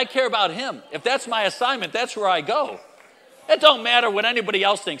about them. I care about him. If that's my assignment, that's where I go. It don't matter what anybody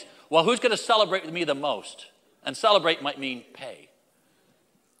else thinks. Well, who's going to celebrate with me the most? And celebrate might mean pay.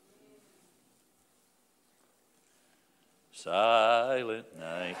 Silent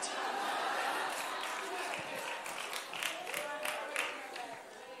night.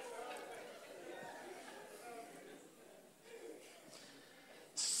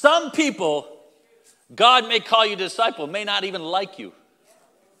 Some people, God may call you disciple, may not even like you.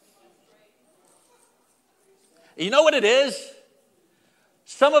 You know what it is?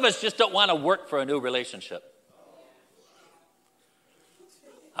 Some of us just don't want to work for a new relationship.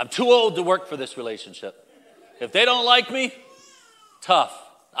 I'm too old to work for this relationship. If they don't like me, tough.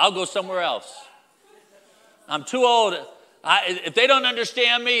 I'll go somewhere else. I'm too old. If they don't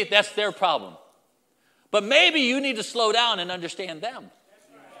understand me, that's their problem. But maybe you need to slow down and understand them.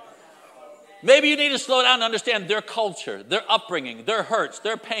 Maybe you need to slow down and understand their culture, their upbringing, their hurts,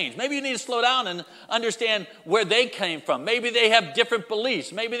 their pains. Maybe you need to slow down and understand where they came from. Maybe they have different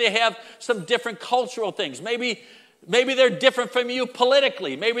beliefs. Maybe they have some different cultural things. Maybe they're different from you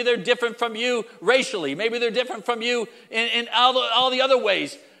politically. Maybe they're different from you racially. Maybe they're different from you in all the other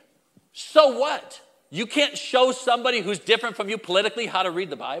ways. So what? You can't show somebody who's different from you politically how to read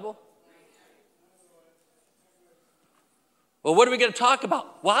the Bible? Well, what are we going to talk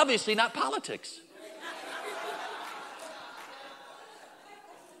about? Well, obviously not politics.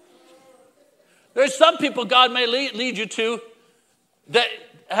 There's some people God may lead you to that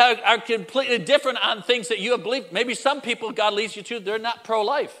are completely different on things that you have believed. Maybe some people God leads you to, they're not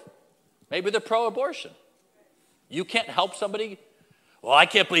pro-life. Maybe they're pro-abortion. You can't help somebody. Well, I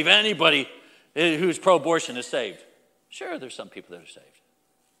can't believe anybody who's pro-abortion is saved. Sure, there's some people that are saved.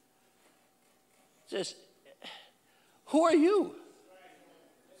 Just, who are you?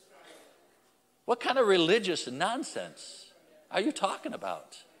 What kind of religious nonsense are you talking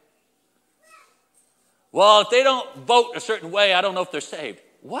about? Well, if they don't vote a certain way, I don't know if they're saved.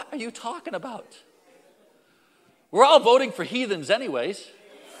 What are you talking about? We're all voting for heathens anyways.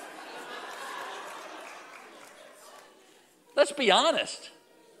 Let's be honest.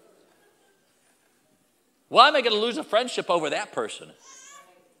 Why am I going to lose a friendship over that person?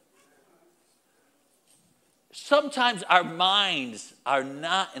 Sometimes our minds are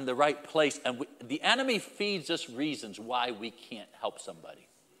not in the right place, and the enemy feeds us reasons why we can't help somebody.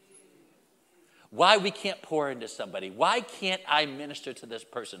 Why we can't pour into somebody. Why can't I minister to this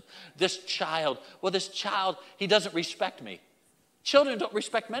person? This child, well, this child, he doesn't respect me. Children don't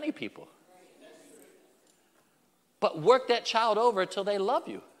respect many people. But work that child over until they love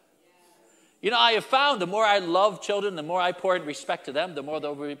you. You know, I have found the more I love children, the more I pour in respect to them, the more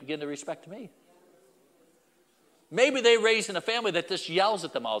they'll begin to respect me. Maybe they're raised in a family that just yells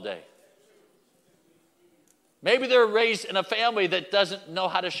at them all day. Maybe they're raised in a family that doesn't know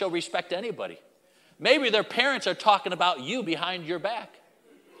how to show respect to anybody. Maybe their parents are talking about you behind your back.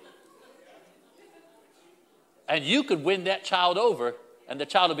 And you could win that child over, and the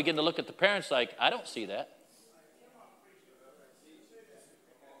child will begin to look at the parents like, I don't see that.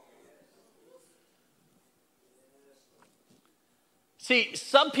 See,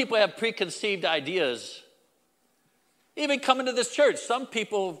 some people have preconceived ideas. Even coming to this church, some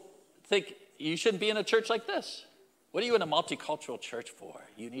people think you shouldn't be in a church like this. What are you in a multicultural church for?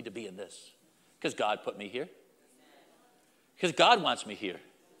 You need to be in this. Because God put me here. Because God wants me here.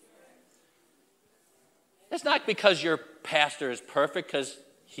 It's not because your pastor is perfect, because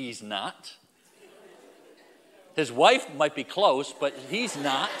he's not. His wife might be close, but he's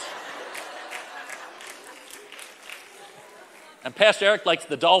not. And Pastor Eric likes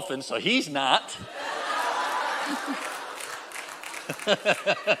the Dolphins, so he's not.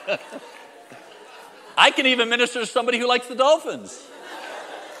 I can even minister to somebody who likes the Dolphins.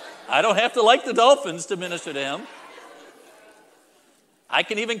 I don't have to like the Dolphins to minister to him. I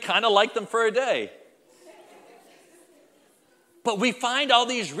can even kind of like them for a day. But we find all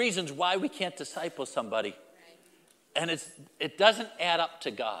these reasons why we can't disciple somebody. And it doesn't add up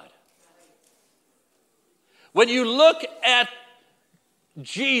to God. When you look at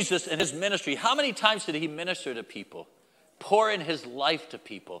Jesus and his ministry, how many times did he minister to people? Pour in his life to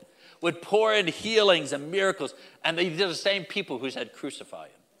people. Would pour in healings and miracles. And they did the same people who said, crucify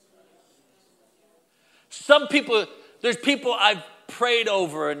him. Some people, there's people I've prayed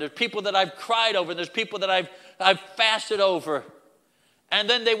over, and there's people that I've cried over, and there's people that I've fasted over. And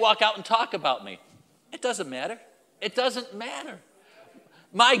then they walk out and talk about me. It doesn't matter. It doesn't matter.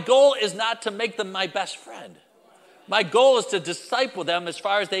 My goal is not to make them my best friend. My goal is to disciple them as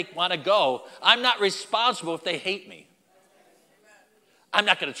far as they want to go. I'm not responsible if they hate me. I'm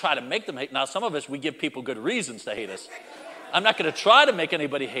not going to try to make them hate. Now, some of us, we give people good reasons to hate us. I'm not going to try to make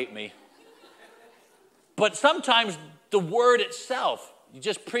anybody hate me. But sometimes the word itself, you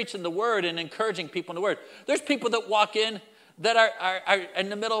just preaching the word and encouraging people in the word. There's people that walk in that are in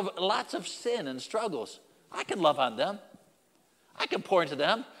the middle of lots of sin and struggles. I can love on them. I can pour into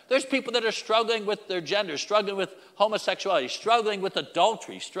them. There's people that are struggling with their gender, struggling with homosexuality, struggling with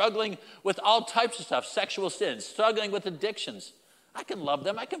adultery, struggling with all types of stuff, sexual sins, struggling with addictions. I can love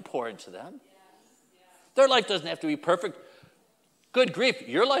them. I can pour into them. Their life doesn't have to be perfect. Good grief,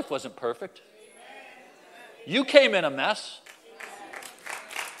 your life wasn't perfect. You came in a mess.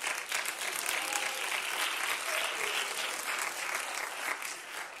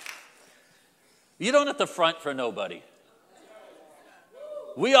 You don't have to front for nobody.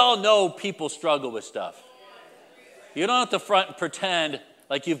 We all know people struggle with stuff. You don't have to front and pretend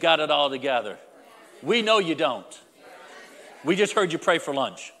like you've got it all together. We know you don't. We just heard you pray for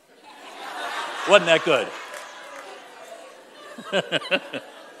lunch. Wasn't that good?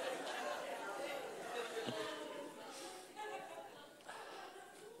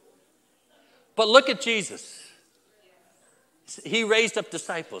 But look at Jesus. He raised up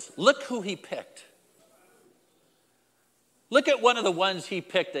disciples. Look who he picked. Look at one of the ones he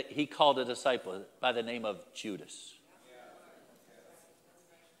picked that he called a disciple by the name of Judas.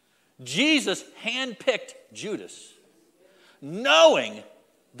 Jesus handpicked Judas, knowing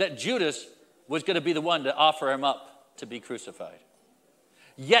that Judas was going to be the one to offer him up to be crucified.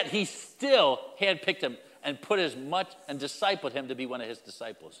 Yet he still handpicked him and put as much and discipled him to be one of his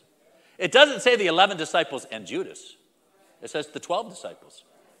disciples. It doesn't say the 11 disciples and Judas. It says the 12 disciples.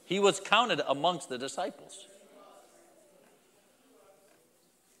 He was counted amongst the disciples.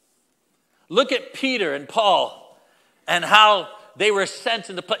 Look at Peter and Paul and how they were sent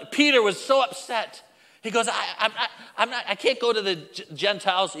into place. Peter was so upset. He goes, I can't go to the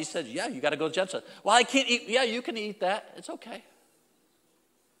Gentiles. He said, yeah, you got to go to Gentiles. Well, I can't eat. Yeah, you can eat that. It's okay.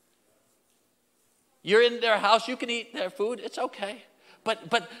 You're in their house. You can eat their food. It's okay.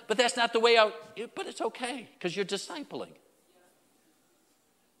 But that's not the way out. But it's okay because you're discipling.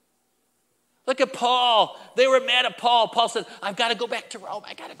 Look at Paul. They were mad at Paul. Paul said, I've got to go back to Rome.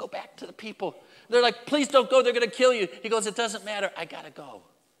 I got to go back to the people. They're like, please don't go. They're going to kill you. He goes, it doesn't matter. I got to go.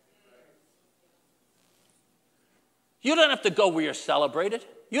 You don't have to go where you're celebrated.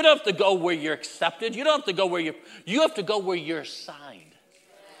 You don't have to go where you're accepted. You don't have to go where you have to go where you're signed.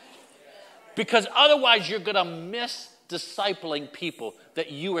 Because otherwise you're going to miss discipling people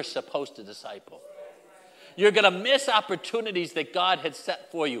that you are supposed to disciple. You're going to miss opportunities that God had set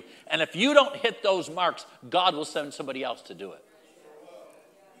for you. And if you don't hit those marks, God will send somebody else to do it.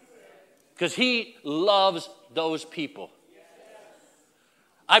 Because he loves those people.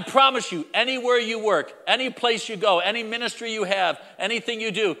 I promise you, anywhere you work, any place you go, any ministry you have, anything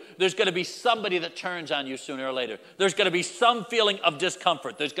you do, there's going to be somebody that turns on you sooner or later. There's going to be some feeling of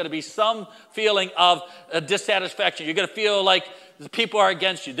discomfort. There's going to be some feeling of dissatisfaction. You're going to feel like the people are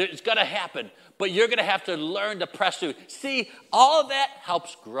against you. It's going to happen. But you're going to have to learn to press through. See, all of that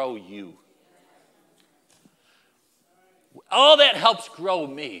helps grow you. All that helps grow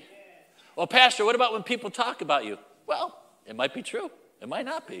me. Well, Pastor, what about when people talk about you? Well, it might be true. It might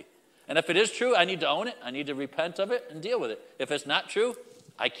not be. And if it is true, I need to own it. I need to repent of it and deal with it. If it's not true,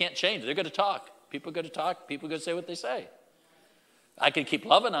 I can't change it. They're going to talk. People are going to talk. People are going to say what they say. I can keep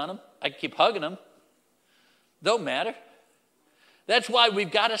loving on them. I can keep hugging them. Don't matter. That's why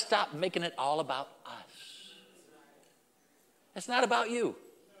we've got to stop making it all about us. It's not about you.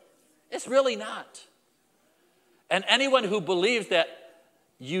 It's really not. And anyone who believes that,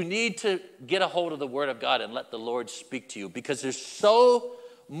 you need to get a hold of the Word of God and let the Lord speak to you, because there's so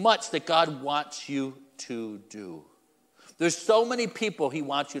much that God wants you to do. There's so many people he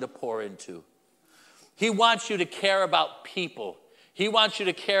wants you to pour into. He wants you to care about people. He wants you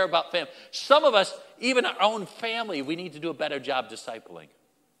to care about family. Some of us, even our own family, we need to do a better job discipling.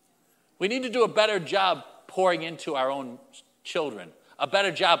 We need to do a better job pouring into our own children, a better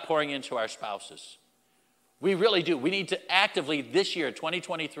job pouring into our spouses. We really do. We need to actively this year,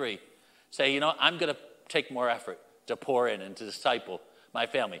 2023, say, I'm going to take more effort to pour in and to disciple my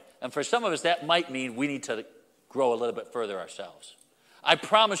family. And for some of us, that might mean we need to grow a little bit further ourselves. I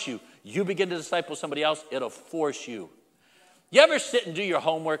promise you, you begin to disciple somebody else, it'll force you. You ever sit and do your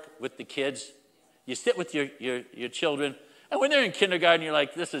homework with the kids? You sit with your children, and when they're in kindergarten, you're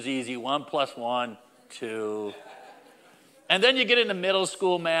like, this is easy, 1 + 1, 2. And then you get into middle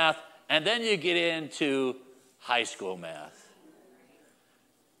school math, and then you get into high school math.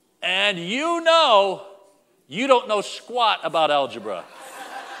 And you don't know squat about algebra.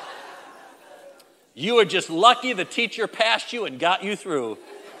 You were just lucky the teacher passed you and got you through.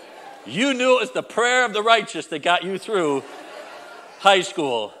 You knew it was the prayer of the righteous that got you through high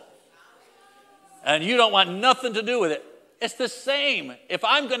school. And you don't want nothing to do with it. It's the same. If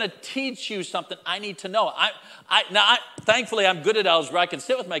I'm going to teach you something, I need to know. Thankfully, I'm good at algebra. I can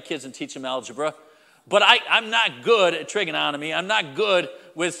sit with my kids and teach them algebra. But I'm not good at trigonometry. I'm not good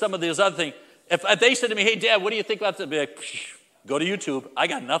with some of these other things. If they said to me, hey, Dad, what do you think about that? I'd be like, go to YouTube. I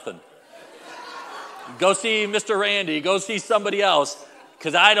got nothing. Go see Mr. Randy. Go see somebody else,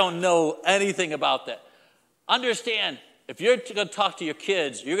 because I don't know anything about that. Understand, if you're going to talk to your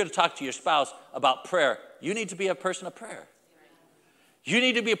kids, you're going to talk to your spouse about prayer, you need to be a person of prayer. You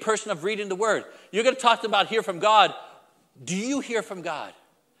need to be a person of reading the Word. You're going to talk to them about hear from God. Do you hear from God?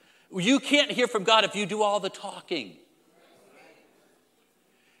 You can't hear from God if you do all the talking.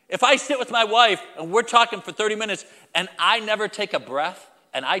 If I sit with my wife and we're talking for 30 minutes and I never take a breath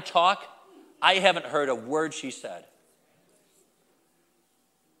and I talk, I haven't heard a word she said.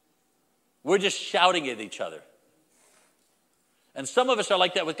 We're just shouting at each other. And some of us are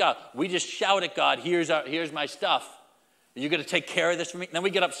like that with God. We just shout at God, here's my stuff. You're going to take care of this for me? And then we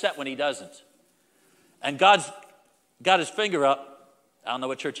get upset when he doesn't. And God's got his finger up. I don't know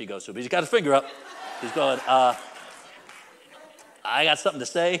what church he goes to, but he's got his finger up. He's going, I got something to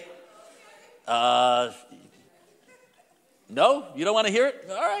say. No, you don't want to hear it?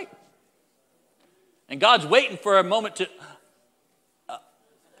 All right. And God's waiting for a moment to,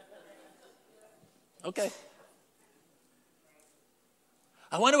 okay.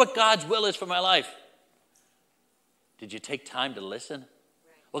 I wonder what God's will is for my life. Did you take time to listen?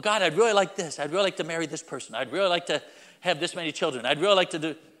 Well, God, I'd really like this. I'd really like to marry this person. I'd really like to have this many children. I'd really like to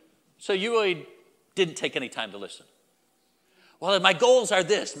do. So you really didn't take any time to listen. Well, my goals are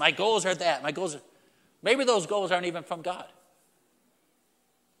this. My goals are that. My goals are... Maybe those goals aren't even from God.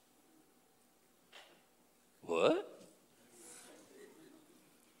 What?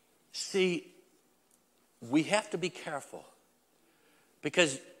 See, we have to be careful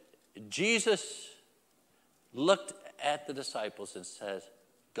because Jesus looked at the disciples and says,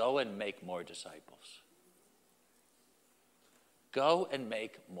 go and make more disciples. Go and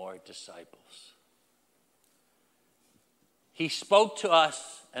make more disciples. He spoke to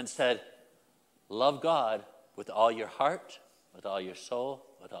us and said, love God with all your heart, with all your soul,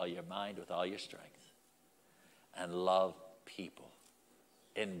 with all your mind, with all your strength. And love people.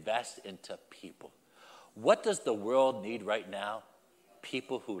 Invest into people. What does the world need right now?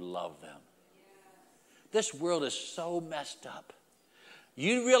 People who love them. This world is so messed up.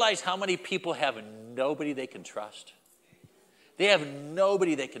 You realize how many people have nobody they can trust? They have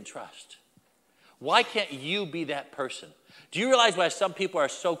nobody they can trust. Why can't you be that person? Do you realize why some people are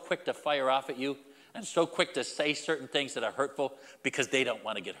so quick to fire off at you and so quick to say certain things that are hurtful? Because they don't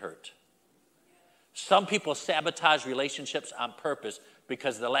want to get hurt. Some people sabotage relationships on purpose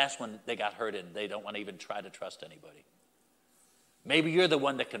because the last one they got hurt in, they don't want to even try to trust anybody. Maybe you're the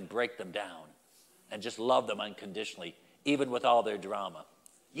one that can break them down and just love them unconditionally, even with all their drama.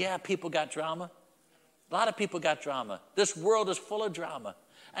 Yeah, people got drama. A lot of people got drama. This world is full of drama.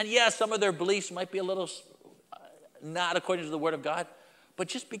 And yeah, some of their beliefs might be a little not according to the Word of God, but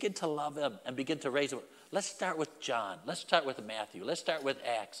just begin to love them and begin to raise them. Let's start with John. Let's start with Matthew. Let's start with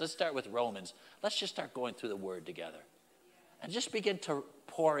Acts. Let's start with Romans. Let's just start going through the Word together. And just begin to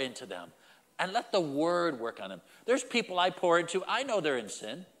pour into them. And let the Word work on them. There's people I pour into. I know they're in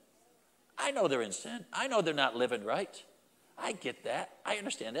sin. I know they're in sin. I know they're not living right. I get that. I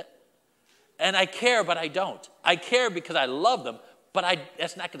understand it. And I care, but I don't. I care because I love them, but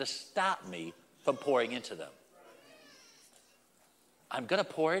that's not going to stop me from pouring into them. I'm going to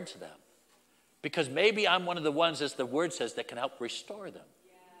pour into them. Because maybe I'm one of the ones, as the Word says, that can help restore them.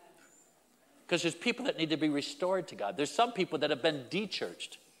 Because there's people that need to be restored to God. There's some people that have been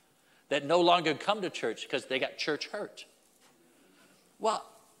de-churched, that no longer come to church because they got church hurt. Well,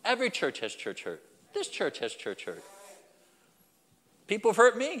 every church has church hurt. This church has church hurt. People have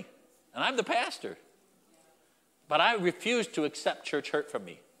hurt me, and I'm the pastor. But I refuse to accept church hurt from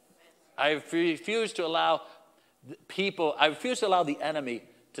me. I refuse to allow the enemy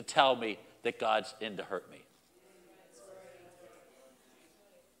to tell me that God's in to hurt me.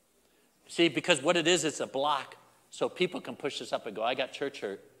 See, because what it is, it's a block. So people can push this up and go, I got church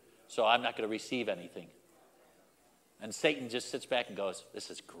hurt, so I'm not going to receive anything. And Satan just sits back and goes,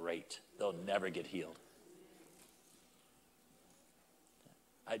 this is great. They'll never get healed.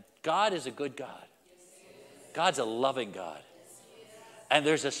 God is a good God. God's a loving God. And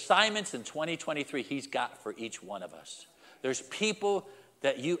there's assignments in 2023 he's got for each one of us. There's people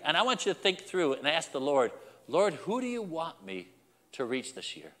that and I want you to think through and ask the Lord, Lord, who do you want me to reach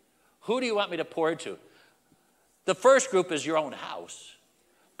this year? Who do you want me to pour into? The first group is your own house,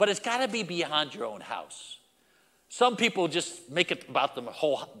 but it's got to be beyond your own house. Some people just make it about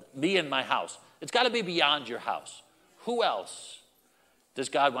me and my house. It's got to be beyond your house. Who else does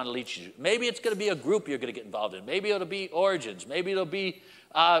God want to lead you to? Maybe it's going to be a group you're going to get involved in. Maybe it'll be Origins. Maybe it'll be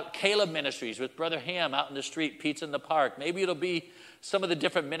Caleb Ministries with Brother Ham out in the street, Pizza in the Park. Maybe it'll be some of the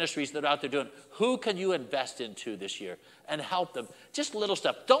different ministries that are out there doing. Who can you invest into this year and help them? Just little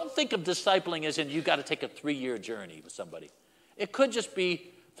stuff. Don't think of discipling as in you got to take a 3-year journey with somebody. It could just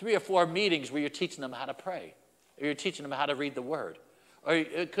be 3 or 4 meetings where you're teaching them how to pray, or you're teaching them how to read the Word, or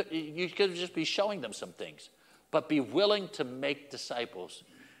you could just be showing them some things. But be willing to make disciples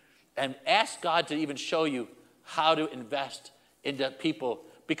and ask God to even show you how to invest into people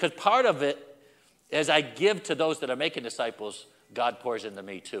because part of it, as I give to those that are making disciples, God pours into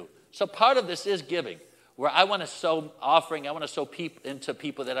me too. So part of this is giving, where I want to sow offering, I want to sow into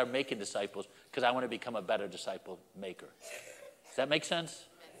people that are making disciples because I want to become a better disciple maker. Does that make sense?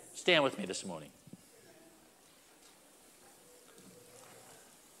 Stand with me this morning.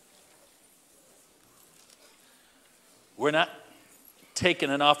 We're not taking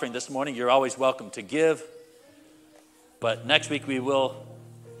an offering this morning. You're always welcome to give. But next week we will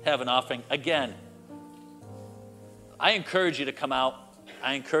have an offering. Again, I encourage you to come out.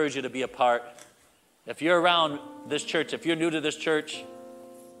 I encourage you to be a part. If you're around this church, if you're new to this church,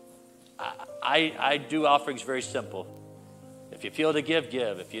 I do offerings very simple. If you feel to give,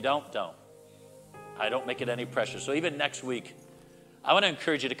 give. If you don't, don't. I don't make it any pressure. So even next week, I want to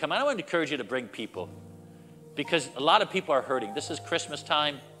encourage you to come. I want to encourage you to bring people because a lot of people are hurting. This is Christmas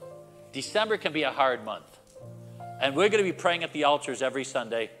time. December can be a hard month. And we're going to be praying at the altars every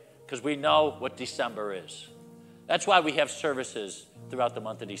Sunday because we know what December is. That's why we have services throughout the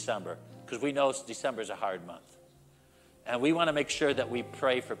month of December, because we know December is a hard month. And we want to make sure that we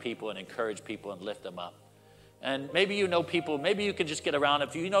pray for people and encourage people and lift them up. And maybe you know people, maybe you can just get around.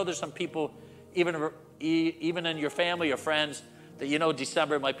 If you know there's some people, even in your family or friends, that you know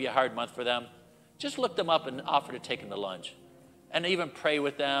December might be a hard month for them, just look them up and offer to take them to lunch. And even pray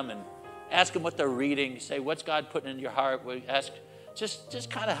with them and ask them what they're reading. Say, what's God putting in your heart? Just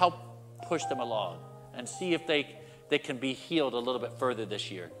kind of help push them along and see if they can be healed a little bit further this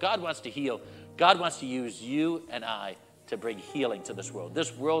year. God wants to heal. God wants to use you and I to bring healing to this world.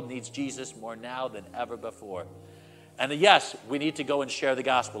 This world needs Jesus more now than ever before. And yes, we need to go and share the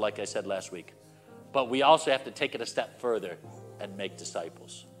gospel, like I said last week. But we also have to take it a step further and make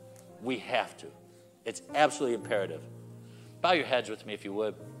disciples. We have to. It's absolutely imperative. Bow your heads with me if you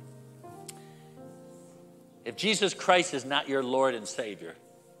would. If Jesus Christ is not your Lord and Savior,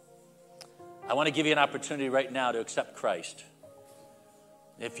 I want to give you an opportunity right now to accept Christ.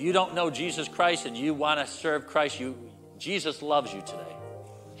 If you don't know Jesus Christ and you want to serve Christ, Jesus loves you today.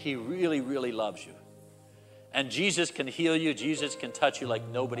 He really, really loves you. And Jesus can heal you. Jesus can touch you like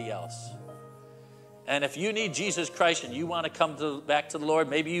nobody else. And if you need Jesus Christ and you want to come back to the Lord,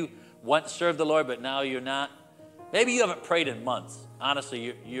 maybe you once served the Lord, but now you're not. Maybe you haven't prayed in months.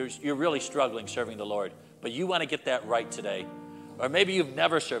 Honestly, you're really struggling serving the Lord, but you want to get that right today. Or maybe you've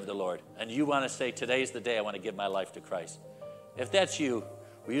never served the Lord, and you want to say, today's the day I want to give my life to Christ. If that's you,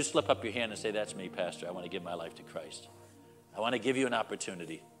 will you slip up your hand and say, that's me, Pastor. I want to give my life to Christ. I want to give you an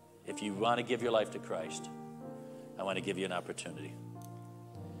opportunity. If you want to give your life to Christ, I want to give you an opportunity.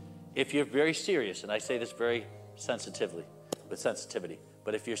 If you're very serious, and I say this very sensitivity,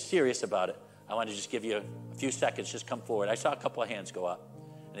 but if you're serious about it, I want to just give you a few seconds. Just come forward. I saw a couple of hands go up.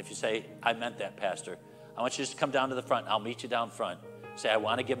 And if you say, I meant that, Pastor, I want you to come down to the front. I'll meet you down front. Say, I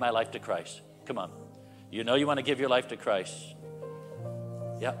want to give my life to Christ. Come on. You know you want to give your life to Christ.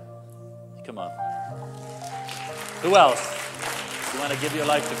 Yep. Come on. Who else? You want to give your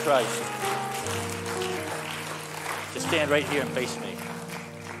life to Christ? Just stand right here and face me.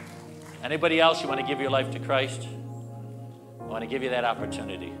 Anybody else you want to give your life to Christ? I want to give you that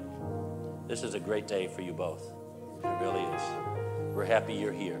opportunity. This is a great day for you both. It really is. We're happy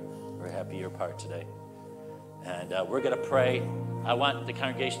you're here. We're happy you're a part today. And we're going to pray. I want the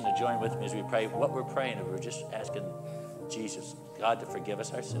congregation to join with me as we pray. What we're praying is we're just asking Jesus, God, to forgive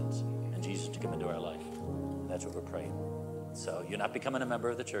us our sins and Jesus to come into our life. And that's what we're praying. So you're not becoming a member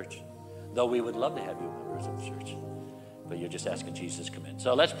of the church, though we would love to have you members of the church. But you're just asking Jesus to come in.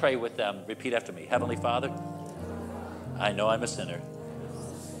 So let's pray with them. Repeat after me. Heavenly Father, I know I'm a sinner.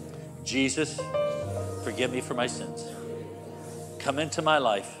 Jesus, forgive me for my sins. Come into my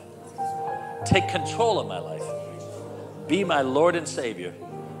life. Take control of my life. Be my Lord and Savior.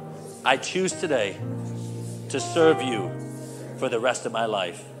 I choose today to serve you for the rest of my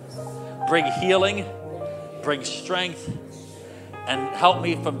life. Bring healing, bring strength, and help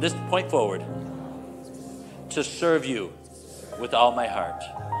me from this point forward to serve you with all my heart.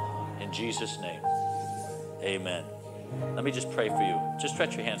 In Jesus' name, amen. Let me just pray for you. Just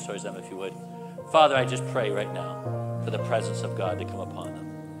stretch your hands towards them if you would. Father, I just pray right now for the presence of God to come upon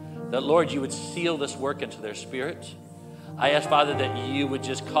them. That, Lord, you would seal this work into their spirit. I ask, Father, that you would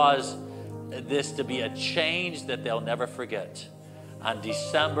just cause this to be a change that they'll never forget. On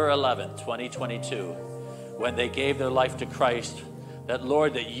December 11th, 2022, when they gave their life to Christ, that,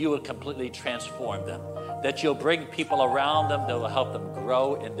 Lord, that you would completely transform them. That you'll bring people around them that will help them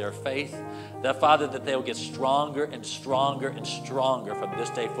grow in their faith. That, Father, that they will get stronger and stronger and stronger from this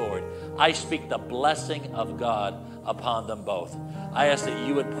day forward. I speak the blessing of God upon them both. I ask that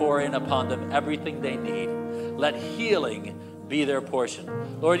you would pour in upon them everything they need. Let healing be their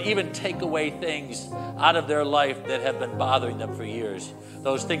portion. Lord, even take away things out of their life that have been bothering them for years.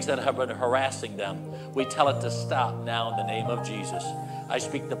 Those things that have been harassing them, we tell it to stop now in the name of Jesus. I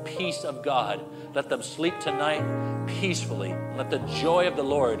speak the peace of God. Let them sleep tonight peacefully. Let the joy of the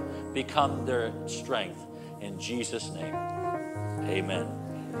Lord become their strength. In Jesus' name, amen.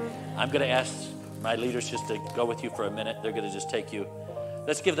 I'm going to ask my leaders just to go with you for a minute. They're going to just take you.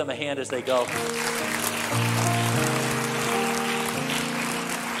 Let's give them a hand as they go.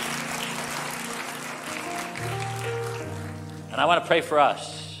 And I want to pray for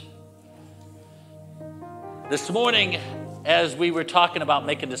us. This morning, as we were talking about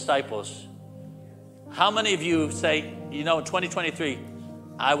making disciples, how many of you say, you know, in 2023,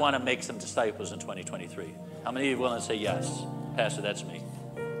 I want to make some disciples in 2023? How many of you are willing to say, yes, Pastor, that's me.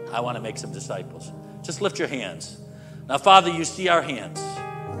 I want to make some disciples. Just lift your hands. Now, Father, you see our hands.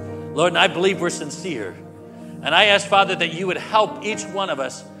 Lord, and I believe we're sincere. And I ask, Father, that you would help each one of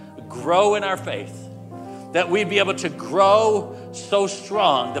us grow in our faith, that we'd be able to grow so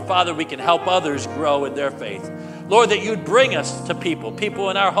strong that, Father, we can help others grow in their faith. Lord, that you'd bring us to people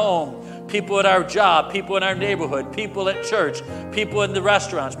in our home, people at our job, people in our neighborhood, people at church, people in the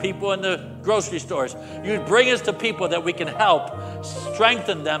restaurants, people in the grocery stores. You'd bring us to people that we can help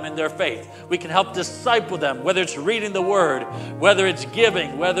strengthen them in their faith. We can help disciple them, whether it's reading the word, whether it's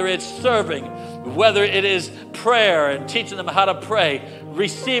giving, whether it's serving, whether it is prayer and teaching them how to pray,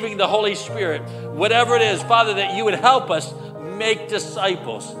 receiving the Holy Spirit, whatever it is, Father, that you would help us make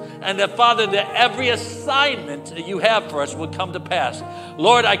disciples. And that, Father, that every assignment that you have for us would come to pass.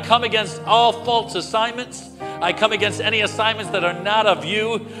 Lord, I come against all false assignments. I come against any assignments that are not of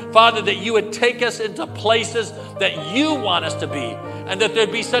you. Father, that you would take us into places that you want us to be. And that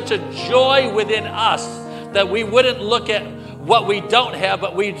there'd be such a joy within us that we wouldn't look at what we don't have,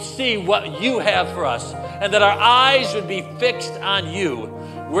 but we'd see what you have for us. And that our eyes would be fixed on you.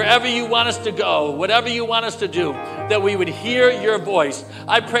 Wherever you want us to go, whatever you want us to do, that we would hear your voice.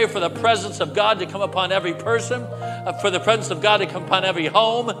 I pray for the presence of God to come upon every person, for the presence of God to come upon every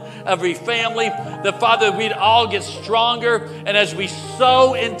home, every family, that, Father, we'd all get stronger, and as we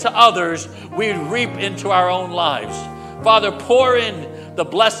sow into others, we'd reap into our own lives. Father, pour in the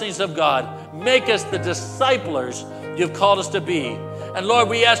blessings of God. Make us the disciplers you've called us to be. And Lord,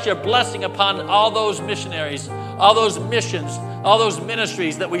 we ask your blessing upon all those missionaries, all those missions, all those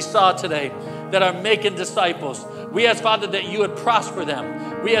ministries that we saw today that are making disciples. We ask, Father, that you would prosper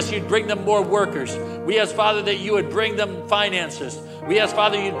them. We ask you'd bring them more workers. We ask, Father, that you would bring them finances. We ask,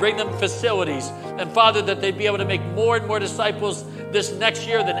 Father, you'd bring them facilities. And, Father, that they'd be able to make more and more disciples this next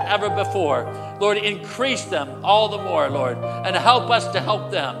year than ever before. Lord, increase them all the more, Lord, and help us to help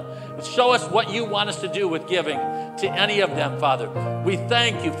them. Show us what you want us to do with giving to any of them, Father. We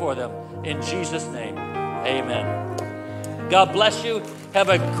thank you for them. In Jesus' name, amen. God bless you. Have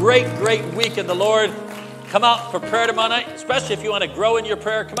a great, great week in the Lord. Come out for prayer tomorrow night, especially if you want to grow in your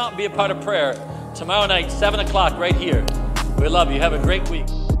prayer. Come out and be a part of prayer tomorrow night, 7 o'clock, right here. We love you. Have a great week.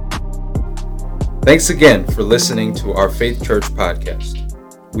 Thanks again for listening to our Faith Church podcast.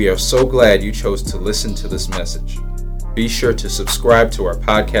 We are so glad you chose to listen to this message. Be sure to subscribe to our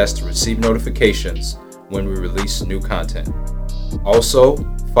podcast to receive notifications when we release new content. Also,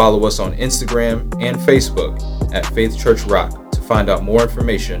 follow us on Instagram and Facebook at Faith Church Rock to find out more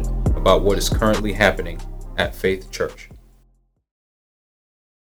information about what is currently happening at Faith Church.